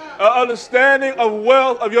 understanding of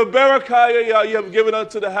wealth, of your Barakah, Yah, you have given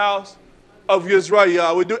unto the house of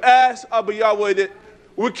YisraYAH. We do ask, Abba Yahweh, that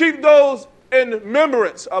we keep those in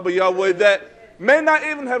remembrance, Abba Yahweh, that may not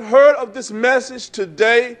even have heard of this message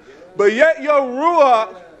today, but yet your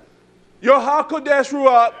Ruach, your HaKodesh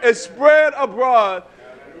Ruach is spread abroad,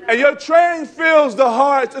 and your train fills the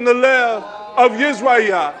hearts and the lives of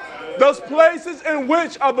YisraYAH. Those places in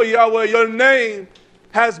which, Abba Yahweh, your name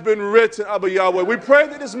has been written, Abba Yahweh. We pray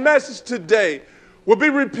that this message today will be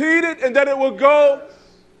repeated and that it will go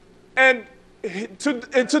and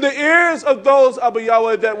into the ears of those, Abba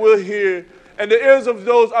Yahweh, that will hear, and the ears of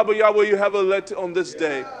those, Abba Yahweh, you have elected on this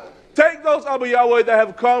day. Take those, Abba Yahweh, that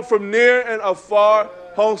have come from near and afar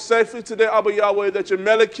home safely today, Abba Yahweh, that your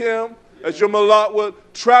Melikim, that your Malak will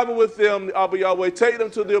travel with them, Abba Yahweh. Take them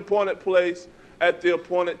to the appointed place at the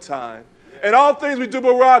appointed time. In all things we do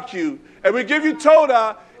barak you, and we give you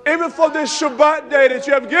Todah, even for this Shabbat day that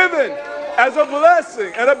you have given as a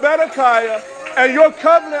blessing and a Barakah and your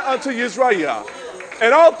covenant unto YisraYAH.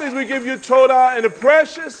 In all things we give you Todah in the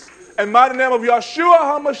precious and mighty name of Yeshua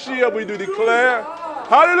HaMashiach we do declare,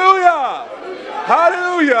 hallelujah,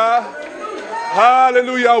 hallelujah,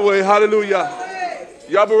 hallelujah, hallelujah.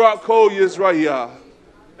 Yah Barak Kol YisraYAH,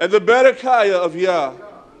 and the Barakah of Yah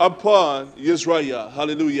upon YisraYAH.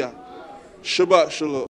 Hallelujah. Shabbat Shalom.